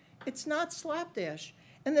story. It's not slapdash.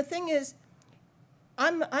 And the thing is,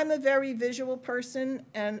 I'm a very visual person,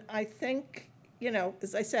 and I think, you know,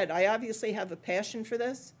 as I said, I obviously have a passion for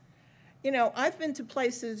this. You know, I've been to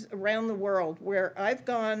places around the world where I've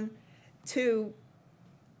gone to,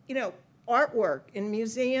 you know, artwork in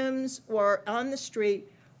museums or on the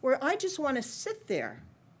street where I just want to sit there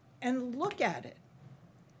and look at it.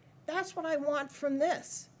 That's what I want from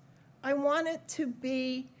this. I want it to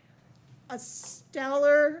be a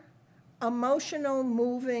stellar, emotional,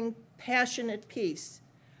 moving, passionate piece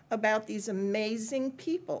about these amazing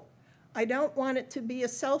people. I don't want it to be a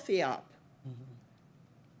selfie op.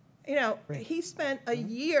 You know, he spent a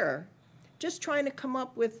year just trying to come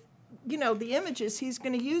up with, you know, the images he's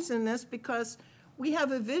going to use in this, because we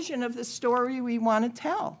have a vision of the story we want to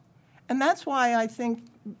tell. And that's why I think,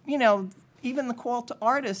 you know, even the call to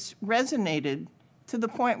artists resonated to the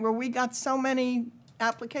point where we got so many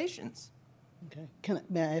applications. Okay.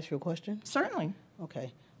 May I ask you a question? Certainly.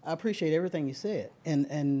 Okay. I appreciate everything you said,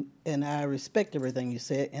 and I respect everything you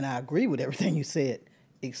said, and I agree with everything you said,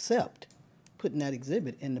 except putting that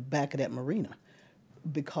exhibit in the back of that marina.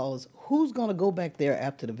 Because who's going to go back there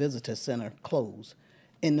after the visitor center closed?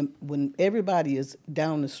 And when everybody is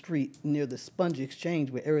down the street near the Sponge Exchange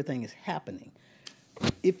where everything is happening,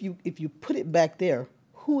 if you put it back there,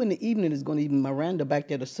 who in the evening is going to even Miranda back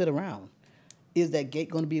there to sit around? Is that gate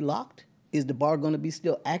going to be locked? Is the bar going to be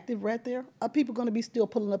still active right there? Are people going to be still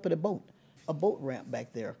pulling up at a boat ramp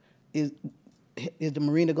back there? Is the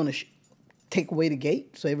marina going to take away the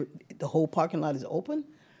gate so the whole parking lot is open?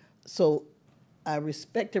 So I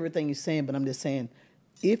respect everything you're saying, but I'm just saying,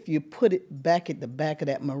 if you put it back at the back of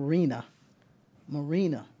that marina,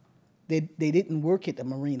 they didn't work at the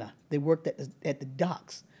marina. They worked at the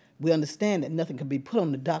docks. We understand that nothing can be put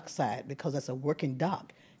on the dock side because that's a working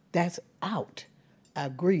dock. That's out. I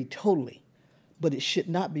agree totally. But it should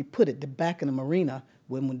not be put at the back of the marina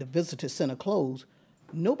when the visitor center closed.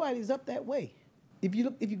 Nobody's up that way. If you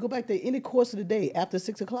go back there any course of the day after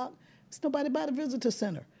 6 o'clock, it's nobody by the visitor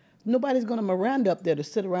center. Nobody's going to Miranda up there to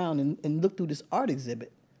sit around and look through this art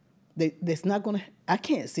exhibit. That's not going to. I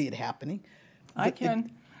can't see it happening. I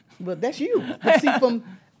can. But that's you. But see,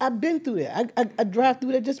 I've been through that. I drive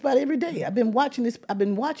through that just about every day. I've been watching this. I've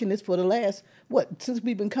been watching this for the last since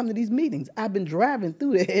we've been coming to these meetings. I've been driving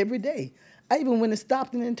through there every day. I even went and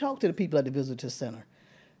stopped and talked to the people at the visitor center.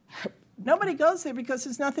 Nobody goes there because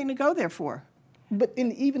there's nothing to go there for. But in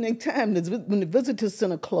the evening time, when the visitor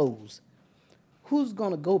center closed, who's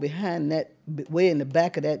going to go behind that, way in the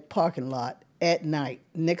back of that parking lot at night,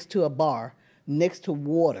 next to a bar, next to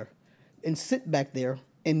water, and sit back there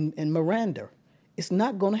in Miranda? It's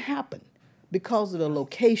not going to happen because of the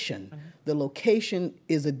location. The location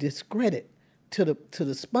is a discredit to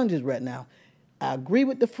the Sponges right now. I agree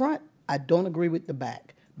with the front. I don't agree with the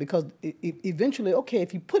back because eventually, okay,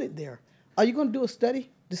 if you put it there, are you going to do a study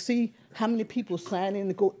to see how many people sign in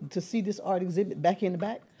to go to see this art exhibit back in the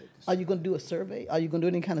back? Are you going to do a survey? Are you going to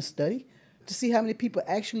do any kind of study to see how many people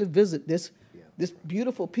actually visit this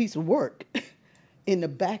beautiful piece of work in the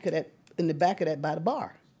back of that by the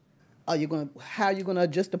bar? How are you going to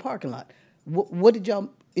adjust the parking lot? What did y'all?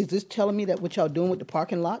 Is this telling me that what y'all doing with the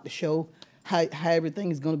parking lot to show how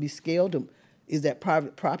everything is going to be scaled? Is that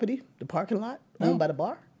private property, the parking lot owned by the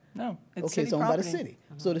bar? No, it's Okay, city it's owned by the property. city.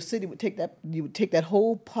 So the city would take that. You would take that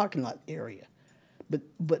whole parking lot area.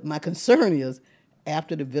 But my concern is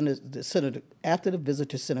after the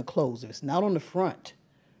visitor center closed, if it's not on the front,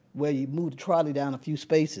 where you move the trolley down a few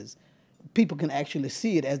spaces, people can actually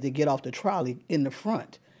see it as they get off the trolley in the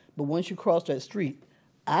front. But once you cross that street,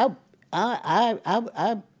 I am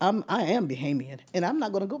Bahamian, and I'm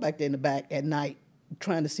not going to go back there in the back at night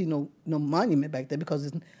trying to see no monument back there because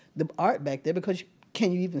it's the art back there. Because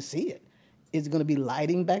can you even see it? Is it going to be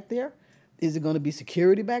lighting back there? Is it going to be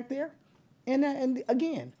security back there? And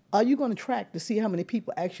again, are you going to track to see how many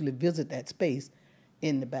people actually visit that space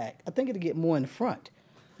in the back? I think it'll get more in the front.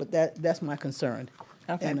 But that's my concern.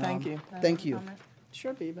 Okay, And, thank you. Thank you. Comment?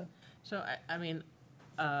 Sure, Biba. So, I mean,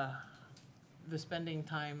 the spending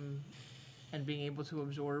time and being able to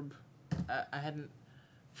absorb, I hadn't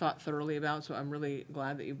thought thoroughly about, so I'm really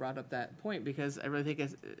glad that you brought up that point, because I really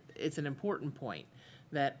think it's an important point,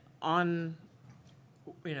 that on,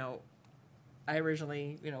 you know, I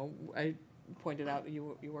originally, you know, I pointed out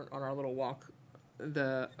you weren't on our little walk,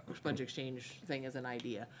 the sponge exchange thing as an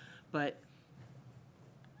idea, but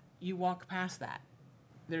you walk past that.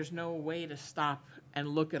 There's no way to stop and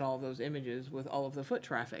look at all those images with all of the foot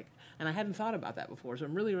traffic. And I hadn't thought about that before, so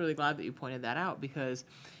I'm really, really glad that you pointed that out, because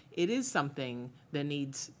it is something that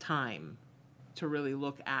needs time to really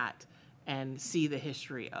look at and see the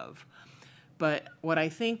history of. But what I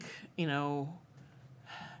think, you know,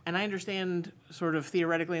 and I understand sort of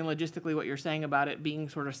theoretically and logistically what you're saying about it being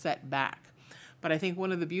sort of set back, but I think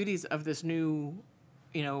one of the beauties of this new,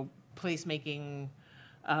 you know, placemaking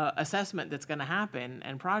assessment that's going to happen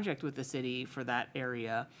and project with the city for that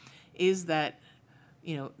area is that,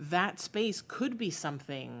 you know, that space could be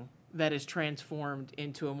something that is transformed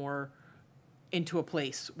into a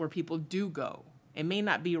place where people do go. It may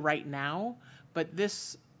not be right now, but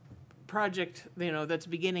this project, you know, that's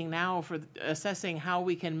beginning now for assessing how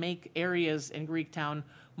we can make areas in Greektown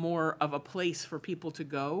more of a place for people to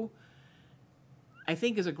go, I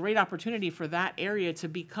think is a great opportunity for that area to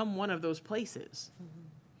become one of those places.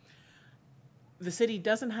 The city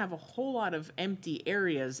doesn't have a whole lot of empty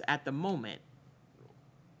areas at the moment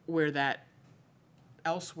where that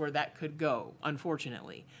elsewhere that could go,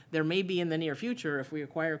 unfortunately. There may be in the near future if we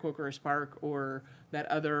acquire Cocorus Park or that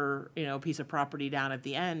other, you know, piece of property down at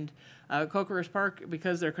the end. Cocorus Park,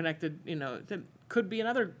 because they're connected, you know, could be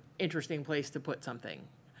another interesting place to put something.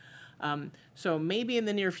 So maybe in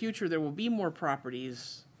the near future there will be more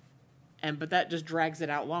properties, but that just drags it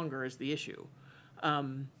out longer is the issue.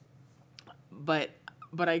 But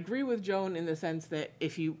I agree with Joan in the sense that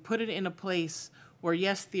if you put it in a place where,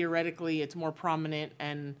 yes, theoretically it's more prominent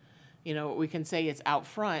and, you know, we can say it's out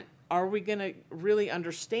front, are we going to really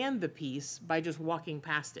understand the piece by just walking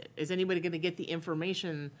past it? Is anybody going to get the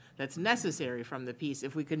information that's necessary from the piece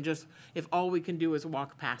if all we can do is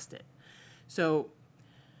walk past it? So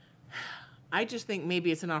I just think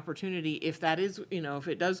maybe it's an opportunity, if that is, you know, if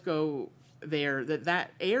it does go there,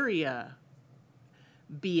 that area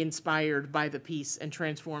be inspired by the piece and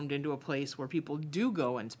transformed into a place where people do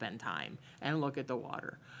go and spend time and look at the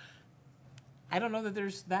water. I don't know that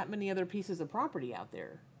there's that many other pieces of property out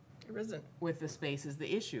there There isn't. with the space is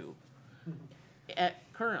the issue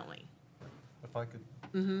currently. If I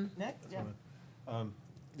could, Next, yeah.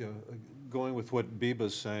 you know, going with what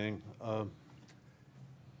Biba's saying,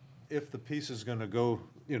 if the piece is going to go,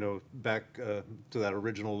 you know, back to that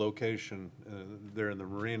original location there in the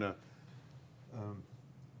marina,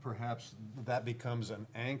 perhaps that becomes an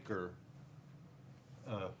anchor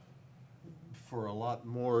for a lot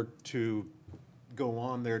more to go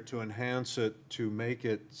on there to enhance it, to make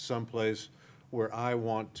it someplace where I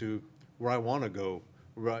want to go,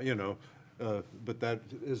 right, you know. But that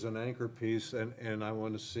is an anchor piece, and I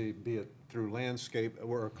want to see, be it through landscape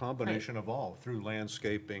or a combination of all, through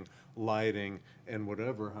landscaping, lighting, and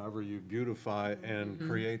whatever, however you beautify and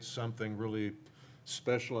create something really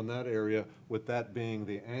special in that area, with that being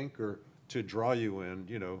the anchor to draw you in.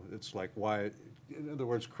 You know, it's like, why, in other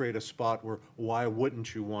words, create a spot where, why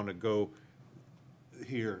wouldn't you want to go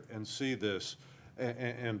here and see this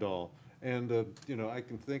and all. And, you know, I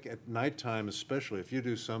can think at nighttime especially, if you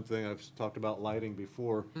do something, I've talked about lighting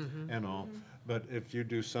before and all, but if you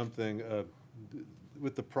do something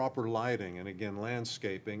with the proper lighting and again,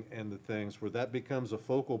 landscaping and the things where that becomes a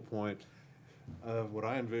focal point, what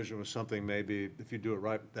I envision was something maybe, if you do it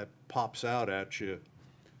right, that pops out at you,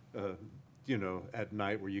 you know, at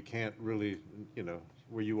night where you can't really, you know,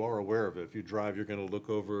 where you are aware of it. If you drive, you're going to look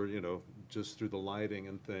over, you know, just through the lighting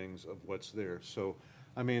and things of what's there. So,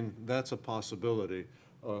 I mean, that's a possibility.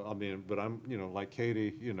 I mean, but I'm, you know, like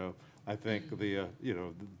Katie, you know, I think the, you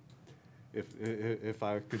know, if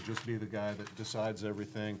I could just be the guy that decides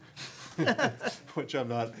everything, which I'm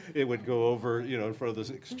not, it would go over, you know, in front of this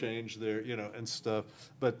exchange there, you know, and stuff.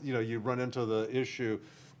 But, you know, you run into the issue,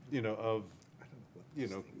 you know, of, you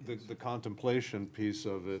know, the contemplation piece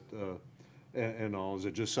of it, and all. Is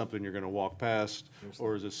it just something you're going to walk past,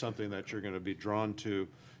 or is it something that you're going to be drawn to,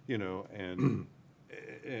 you know, and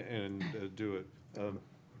do it? Do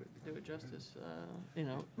it justice, you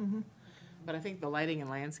know. But I think the lighting and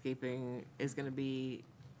landscaping is going to be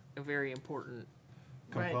a very important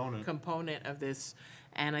component of this.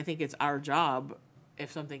 And I think it's our job,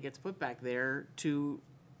 if something gets put back there, to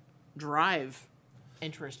drive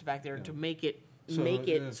interest back there, to make it So, make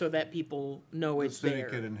yeah. it so that people know The it's city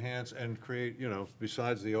could there. enhance and create,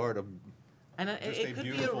 besides the art, And just it a could be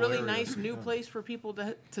a beautiful really area. nice new Yeah. place for people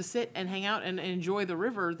to sit and hang out and enjoy the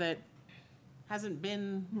river that hasn't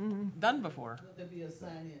been done before. Will there be a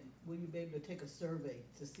sign in? Will you be able to take a survey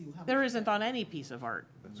to see how much? There isn't on any piece of art,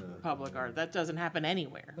 public art. That doesn't happen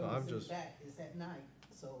anywhere. No, I'm It's in just- back, it's at night,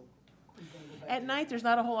 so who's gonna go back? At night, there's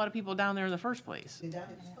not a whole lot of people down there in the first place. They're down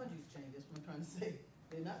at the sponge exchange, that's what I'm trying to say.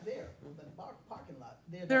 They're not there, but the parking lot,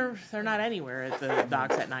 they're. They're not anywhere at the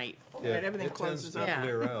docks at night. yeah, Right, everything it tends closes to up. Yeah.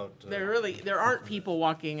 clear out. There aren't people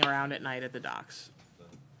walking around at night at the docks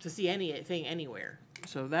to see anything anywhere.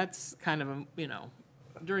 So that's kind of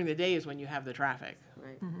during the day is when you have the traffic.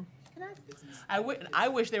 Right. I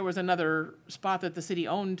wish there was another spot that the city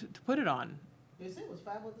owned to put it on. They said it was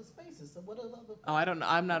 5 other spaces, so what are the other? Oh, I don't know.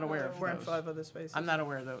 I'm not aware of We're in those. 5 other spaces. I'm not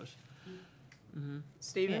aware of those.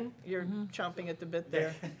 Stephen, you're chomping at the bit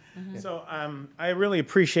there. So I really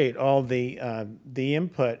appreciate all the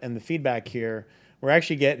input and the feedback here. We're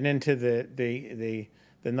actually getting into the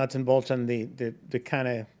nuts and bolts and the kind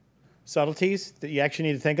of subtleties that you actually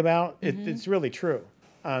need to think about. It's really true.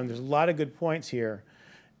 There's a lot of good points here,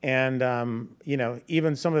 and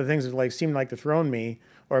even some of the things that seemed like they're throwing me,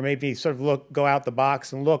 or maybe sort of go out the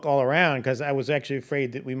box and look all around, because I was actually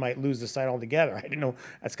afraid that we might lose the site altogether. I didn't know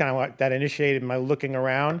that's kind of what that initiated my looking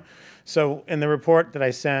around. So in the report that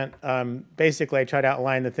I sent, basically I tried to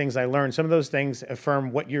outline the things I learned. Some of those things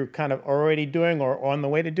affirm what you're kind of already doing or on the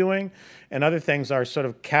way to doing, and other things are sort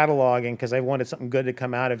of cataloging because I wanted something good to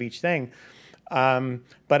come out of each thing.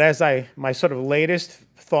 But as my sort of latest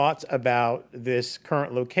thoughts about this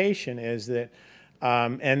current location is that,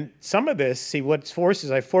 and some of this, see what's forced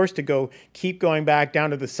is I'm forced to keep going back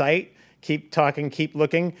down to the site, keep talking, keep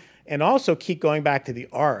looking, and also keep going back to the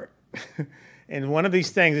art. And one of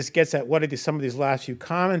these things, this gets at some of these last few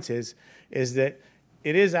comments is that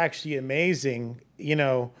it is actually amazing,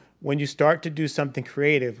 when you start to do something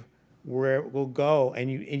creative, where it will go, and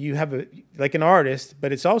you have like an artist,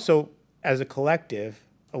 but it's also as a collective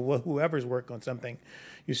of whoever's working on something.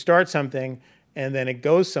 You start something, and then it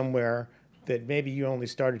goes somewhere that maybe you only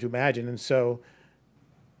started to imagine. And so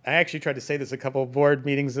I actually tried to say this a couple of board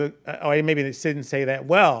meetings. Maybe they didn't say that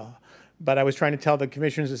well, but I was trying to tell the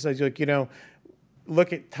commissioners, trying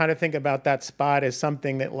to think about that spot as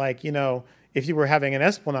something that, if you were having an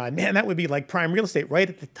esplanade, man, that would be like prime real estate right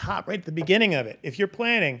at the top, right at the beginning of it. If you're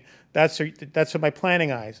planning, that's what my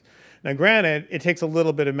planning eyes. Now, granted, it takes a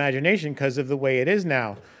little bit of imagination because of the way it is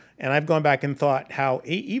now. And I've gone back and thought how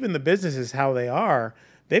even the businesses, how they are,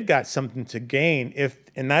 they've got something to gain. If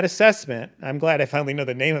in that assessment, I'm glad I finally know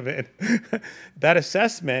the name of it, that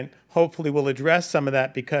assessment hopefully will address some of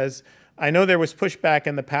that, because I know there was pushback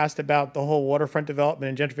in the past about the whole waterfront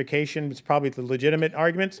development and gentrification. It's probably the legitimate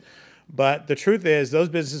arguments. But the truth is those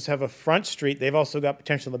businesses have a front street. They've also got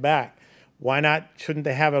potential in the back. Why not? Shouldn't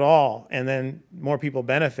they have it all? And then more people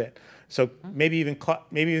benefit. So maybe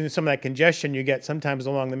even some of that congestion you get sometimes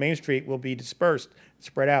along the main street will be dispersed,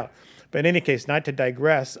 spread out. But in any case, not to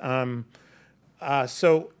digress.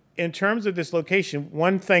 So in terms of this location,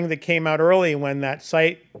 one thing that came out early when that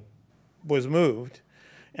site was moved,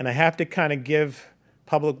 and I have to kind of give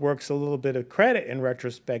Public Works a little bit of credit in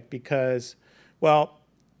retrospect, because, well,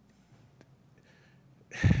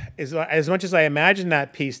 as much as I imagine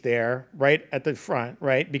that piece there, right at the front,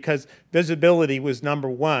 right, because visibility was number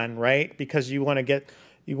one, right, because you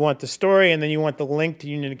want the story, and then you want the link to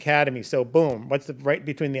Union Academy. So boom, what's right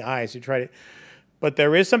between the eyes? You try to, but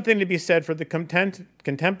there is something to be said for the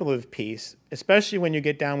contemplative piece, especially when you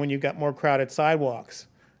get down when you've got more crowded sidewalks.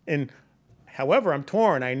 And however, I'm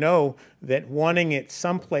torn. I know that wanting it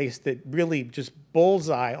someplace that really just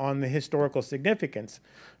bullseye on the historical significance.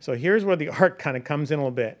 So here's where the art kind of comes in a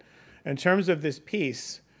little bit. In terms of this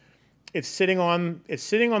piece, it's sitting on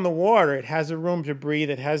the water. It has a room to breathe.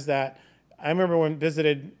 It has that. I remember when I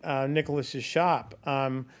visited Nicholas's shop,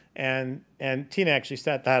 and Tina actually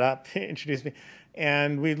set that up, introduced me,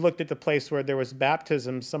 and we looked at the place where there was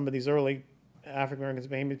baptism. Some of these early African Americans,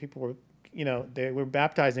 maybe people were, they were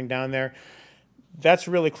baptizing down there. That's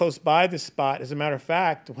really close by the spot. As a matter of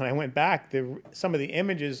fact, when I went back, some of the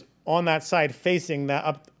images on that side facing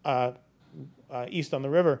that up east on the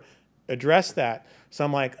river address that. So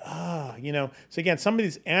I'm like, So again, some of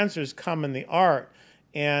these answers come in the art,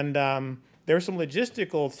 and there are some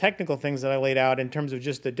logistical, technical things that I laid out in terms of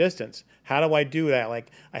just the distance. How do I do that?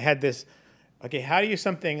 Like I had this. Okay, how do you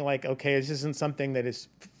something like, okay, this isn't something that is,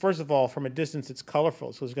 first of all, from a distance, it's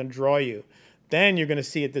colorful, so it's going to draw you. then you're going to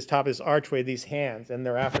see at this top of this archway these hands, and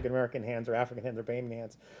they're African American hands or African hands or Bahamian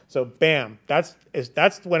hands. So bam, that's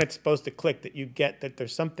when it's supposed to click, that you get that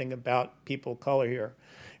there's something about people of color here.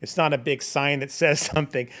 It's not a big sign that says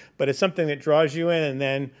something, but it's something that draws you in,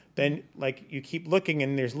 and then like you keep looking,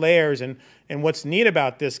 and there's layers. And what's neat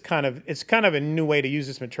about this it's kind of a new way to use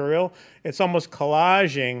this material. It's almost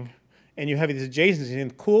collaging, and you have these adjacencies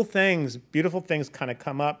and cool things, beautiful things kind of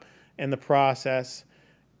come up in the process,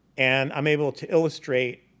 and I'm able to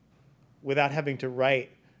illustrate without having to write.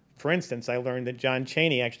 For instance, I learned that John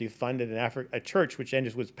Chaney actually funded a church which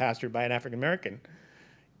was pastored by an African American.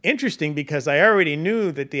 Interesting, because I already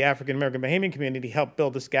knew that the African American Bahamian community helped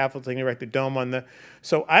build the scaffolding, erect the dome on the.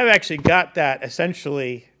 So I've actually got that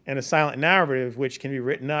essentially in a silent narrative, which can be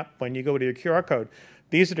written up when you go to your QR code.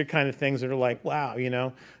 These are the kind of things that are like, wow, you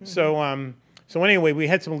know. Mm-hmm. So anyway, we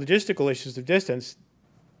had some logistical issues of distance.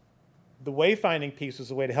 The wayfinding piece was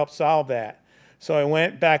a way to help solve that. So I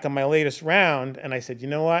went back on my latest round and I said, you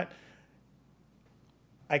know what?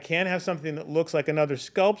 I can't have something that looks like another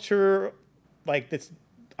sculpture, like this.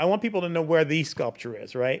 I want people to know where the sculpture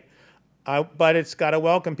is, right? But it's got to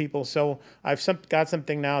welcome people. So I've got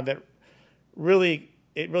something now that really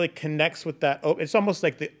connects with that. Oh, it's almost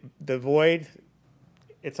like the void.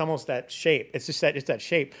 It's almost that shape. It's that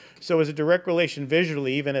shape. So it's a direct relation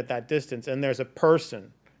visually, even at that distance. And there's a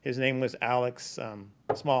person. His name was Alex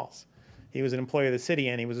Smalls. He was an employee of the city,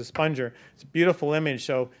 and he was a sponger. It's a beautiful image.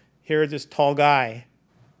 So here's this tall guy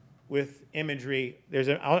with imagery.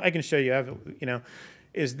 I can show you.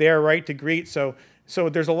 Is there right to greet. So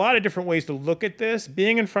there's a lot of different ways to look at this.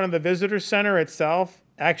 Being in front of the visitor center itself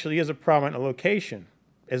actually is a prominent location.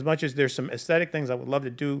 As much as there's some aesthetic things I would love to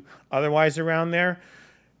do otherwise around there,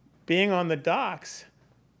 being on the docks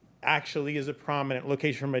actually is a prominent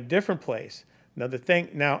location from a different place.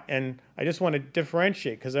 And I just want to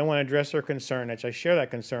differentiate because I want to address her concern, which I share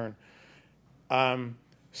that concern.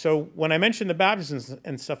 So when I mentioned the baptisms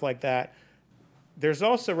and stuff like that, there's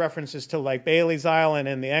also references to like Bailey's Island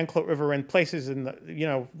and the Anclote River and places in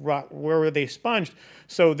the, where they sponged.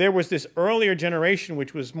 So there was this earlier generation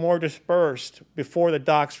which was more dispersed before the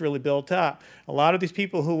docks really built up. A lot of these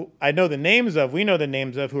people who we know the names of,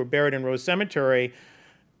 who are buried in Rose Cemetery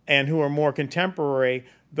and who are more contemporary,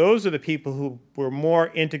 those are the people who were more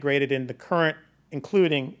integrated in the current,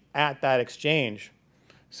 including at that exchange.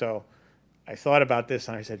 So I thought about this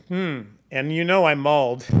and I said, and I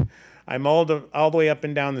mulled. I mulled all the way up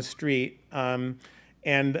and down the street, and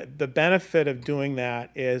the benefit of doing that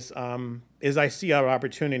is I see our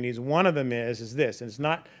opportunities. One of them is this, and it's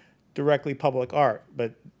not directly public art,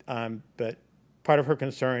 but part of her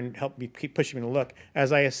concern helped me keep pushing me to look.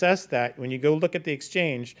 As I assess that, when you go look at the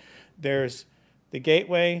exchange, there's the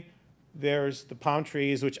gateway, there's the palm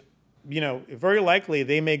trees, which very likely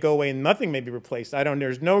they may go away and nothing may be replaced.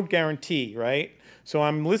 There's no guarantee, right? So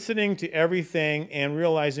I'm listening to everything and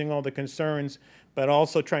realizing all the concerns, but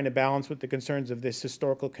also trying to balance with the concerns of this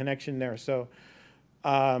historical connection there. So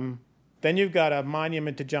then you've got a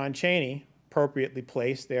monument to John Chaney, appropriately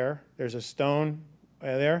placed there. There's a stone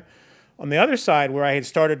there. On the other side, where I had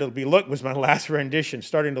started to was my last rendition,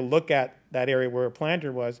 starting to look at that area where a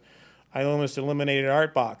planter was. I almost eliminated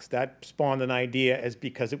Art Box. That spawned an idea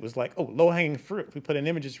because it was like, low-hanging fruit. If we put an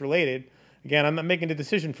image that's related. Again, I'm not making a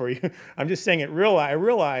decision for you. I'm just saying I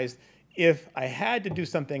realized if I had to do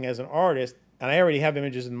something as an artist, and I already have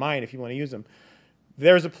images in mind if you want to use them,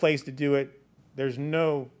 there's a place to do it. There's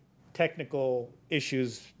no technical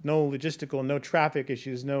issues, no logistical, no traffic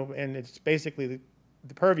issues, and it's basically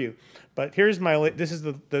the purview. But here's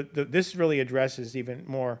this really addresses even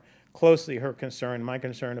more closely her concern, my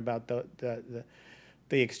concern about the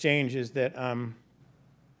exchange is that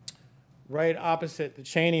right opposite the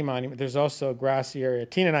Chaney Monument, there's also a grassy area.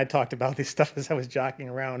 Tina and I talked about this stuff as I was jockeying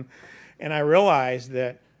around, and I realized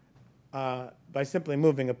that by simply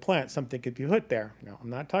moving a plant, something could be put there. Now, I'm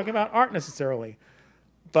not talking about art necessarily,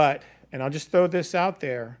 but, and I'll just throw this out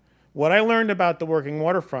there, what I learned about the working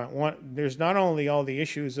waterfront, there's not only all the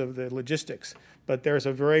issues of the logistics, but there's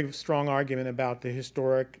a very strong argument about the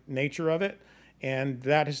historic nature of it, and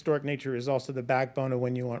that historic nature is also the backbone of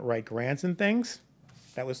when you want write grants and things.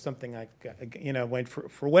 That was something I went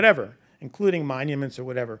for whatever, including monuments or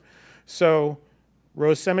whatever. So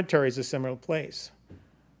Rose Cemetery is a similar place.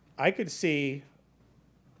 I could see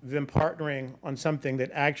them partnering on something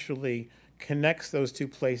that actually connects those two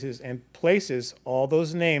places and places all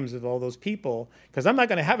those names of all those people, because I'm not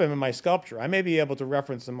going to have them in my sculpture. I may be able to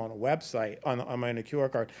reference them on a website, on my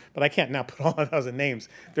QR card, but I can't now put all 1,000 names.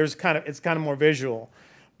 It's kind of more visual.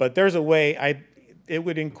 But there's a way, it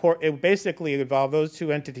would basically involve those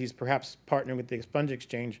two entities perhaps partnering with the Sponge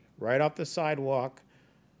Exchange right off the sidewalk.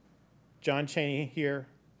 John Cheney here,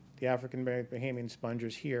 the African Bahamian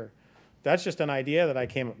spongers here. That's just an idea that I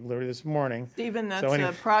came up with literally this morning. Stephen, that's So a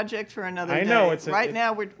anyway- project for another day. I know, it's Right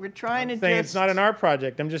now, we're trying to Saying just. it's not in our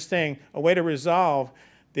project. I'm just saying a way to resolve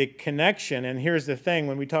the connection. And here's the thing: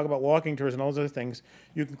 when we talk about walking tours and all those other things,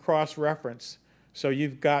 you can cross-reference. So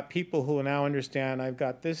you've got people who now understand. I've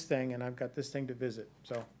got this thing, and I've got this thing to visit.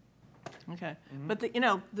 So Okay, but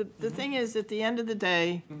the thing is, at the end of the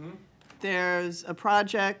day, there's a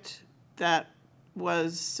project that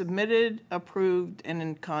was submitted, approved, and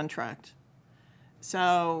in contract.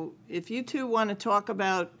 So if you two want to talk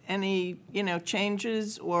about any,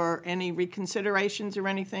 changes or any reconsiderations or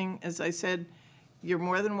anything, as I said, you're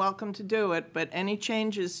more than welcome to do it, but any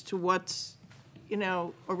changes to what's,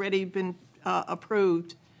 already been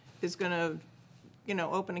approved is going to,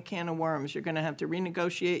 open a can of worms. You're going to have to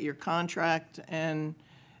renegotiate your contract and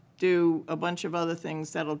do a bunch of other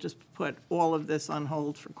things that'll just put all of this on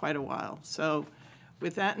hold for quite a while. So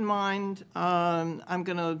with that in mind, I'm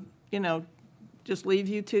going to, just leave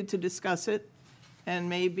you two to discuss it, and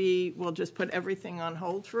maybe we'll just put everything on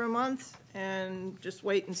hold for a month and just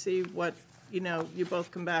wait and see what, you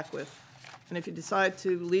both come back with. And if you decide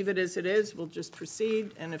to leave it as it is, we'll just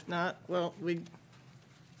proceed, and if not, well, we've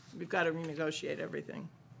got to renegotiate everything.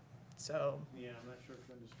 So, yeah, I'm not sure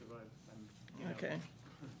if I'm just divided.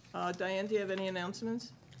 okay. Diane, do you have any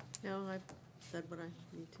announcements? No, I said what I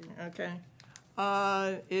need to. Okay.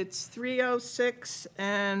 It's 3:06,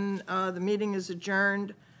 and the meeting is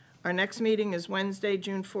adjourned. Our next meeting is Wednesday,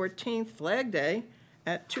 June 14th, Flag Day,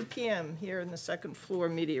 at 2 p.m. here in the second floor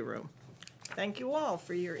media room. Thank you all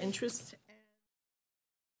for your interest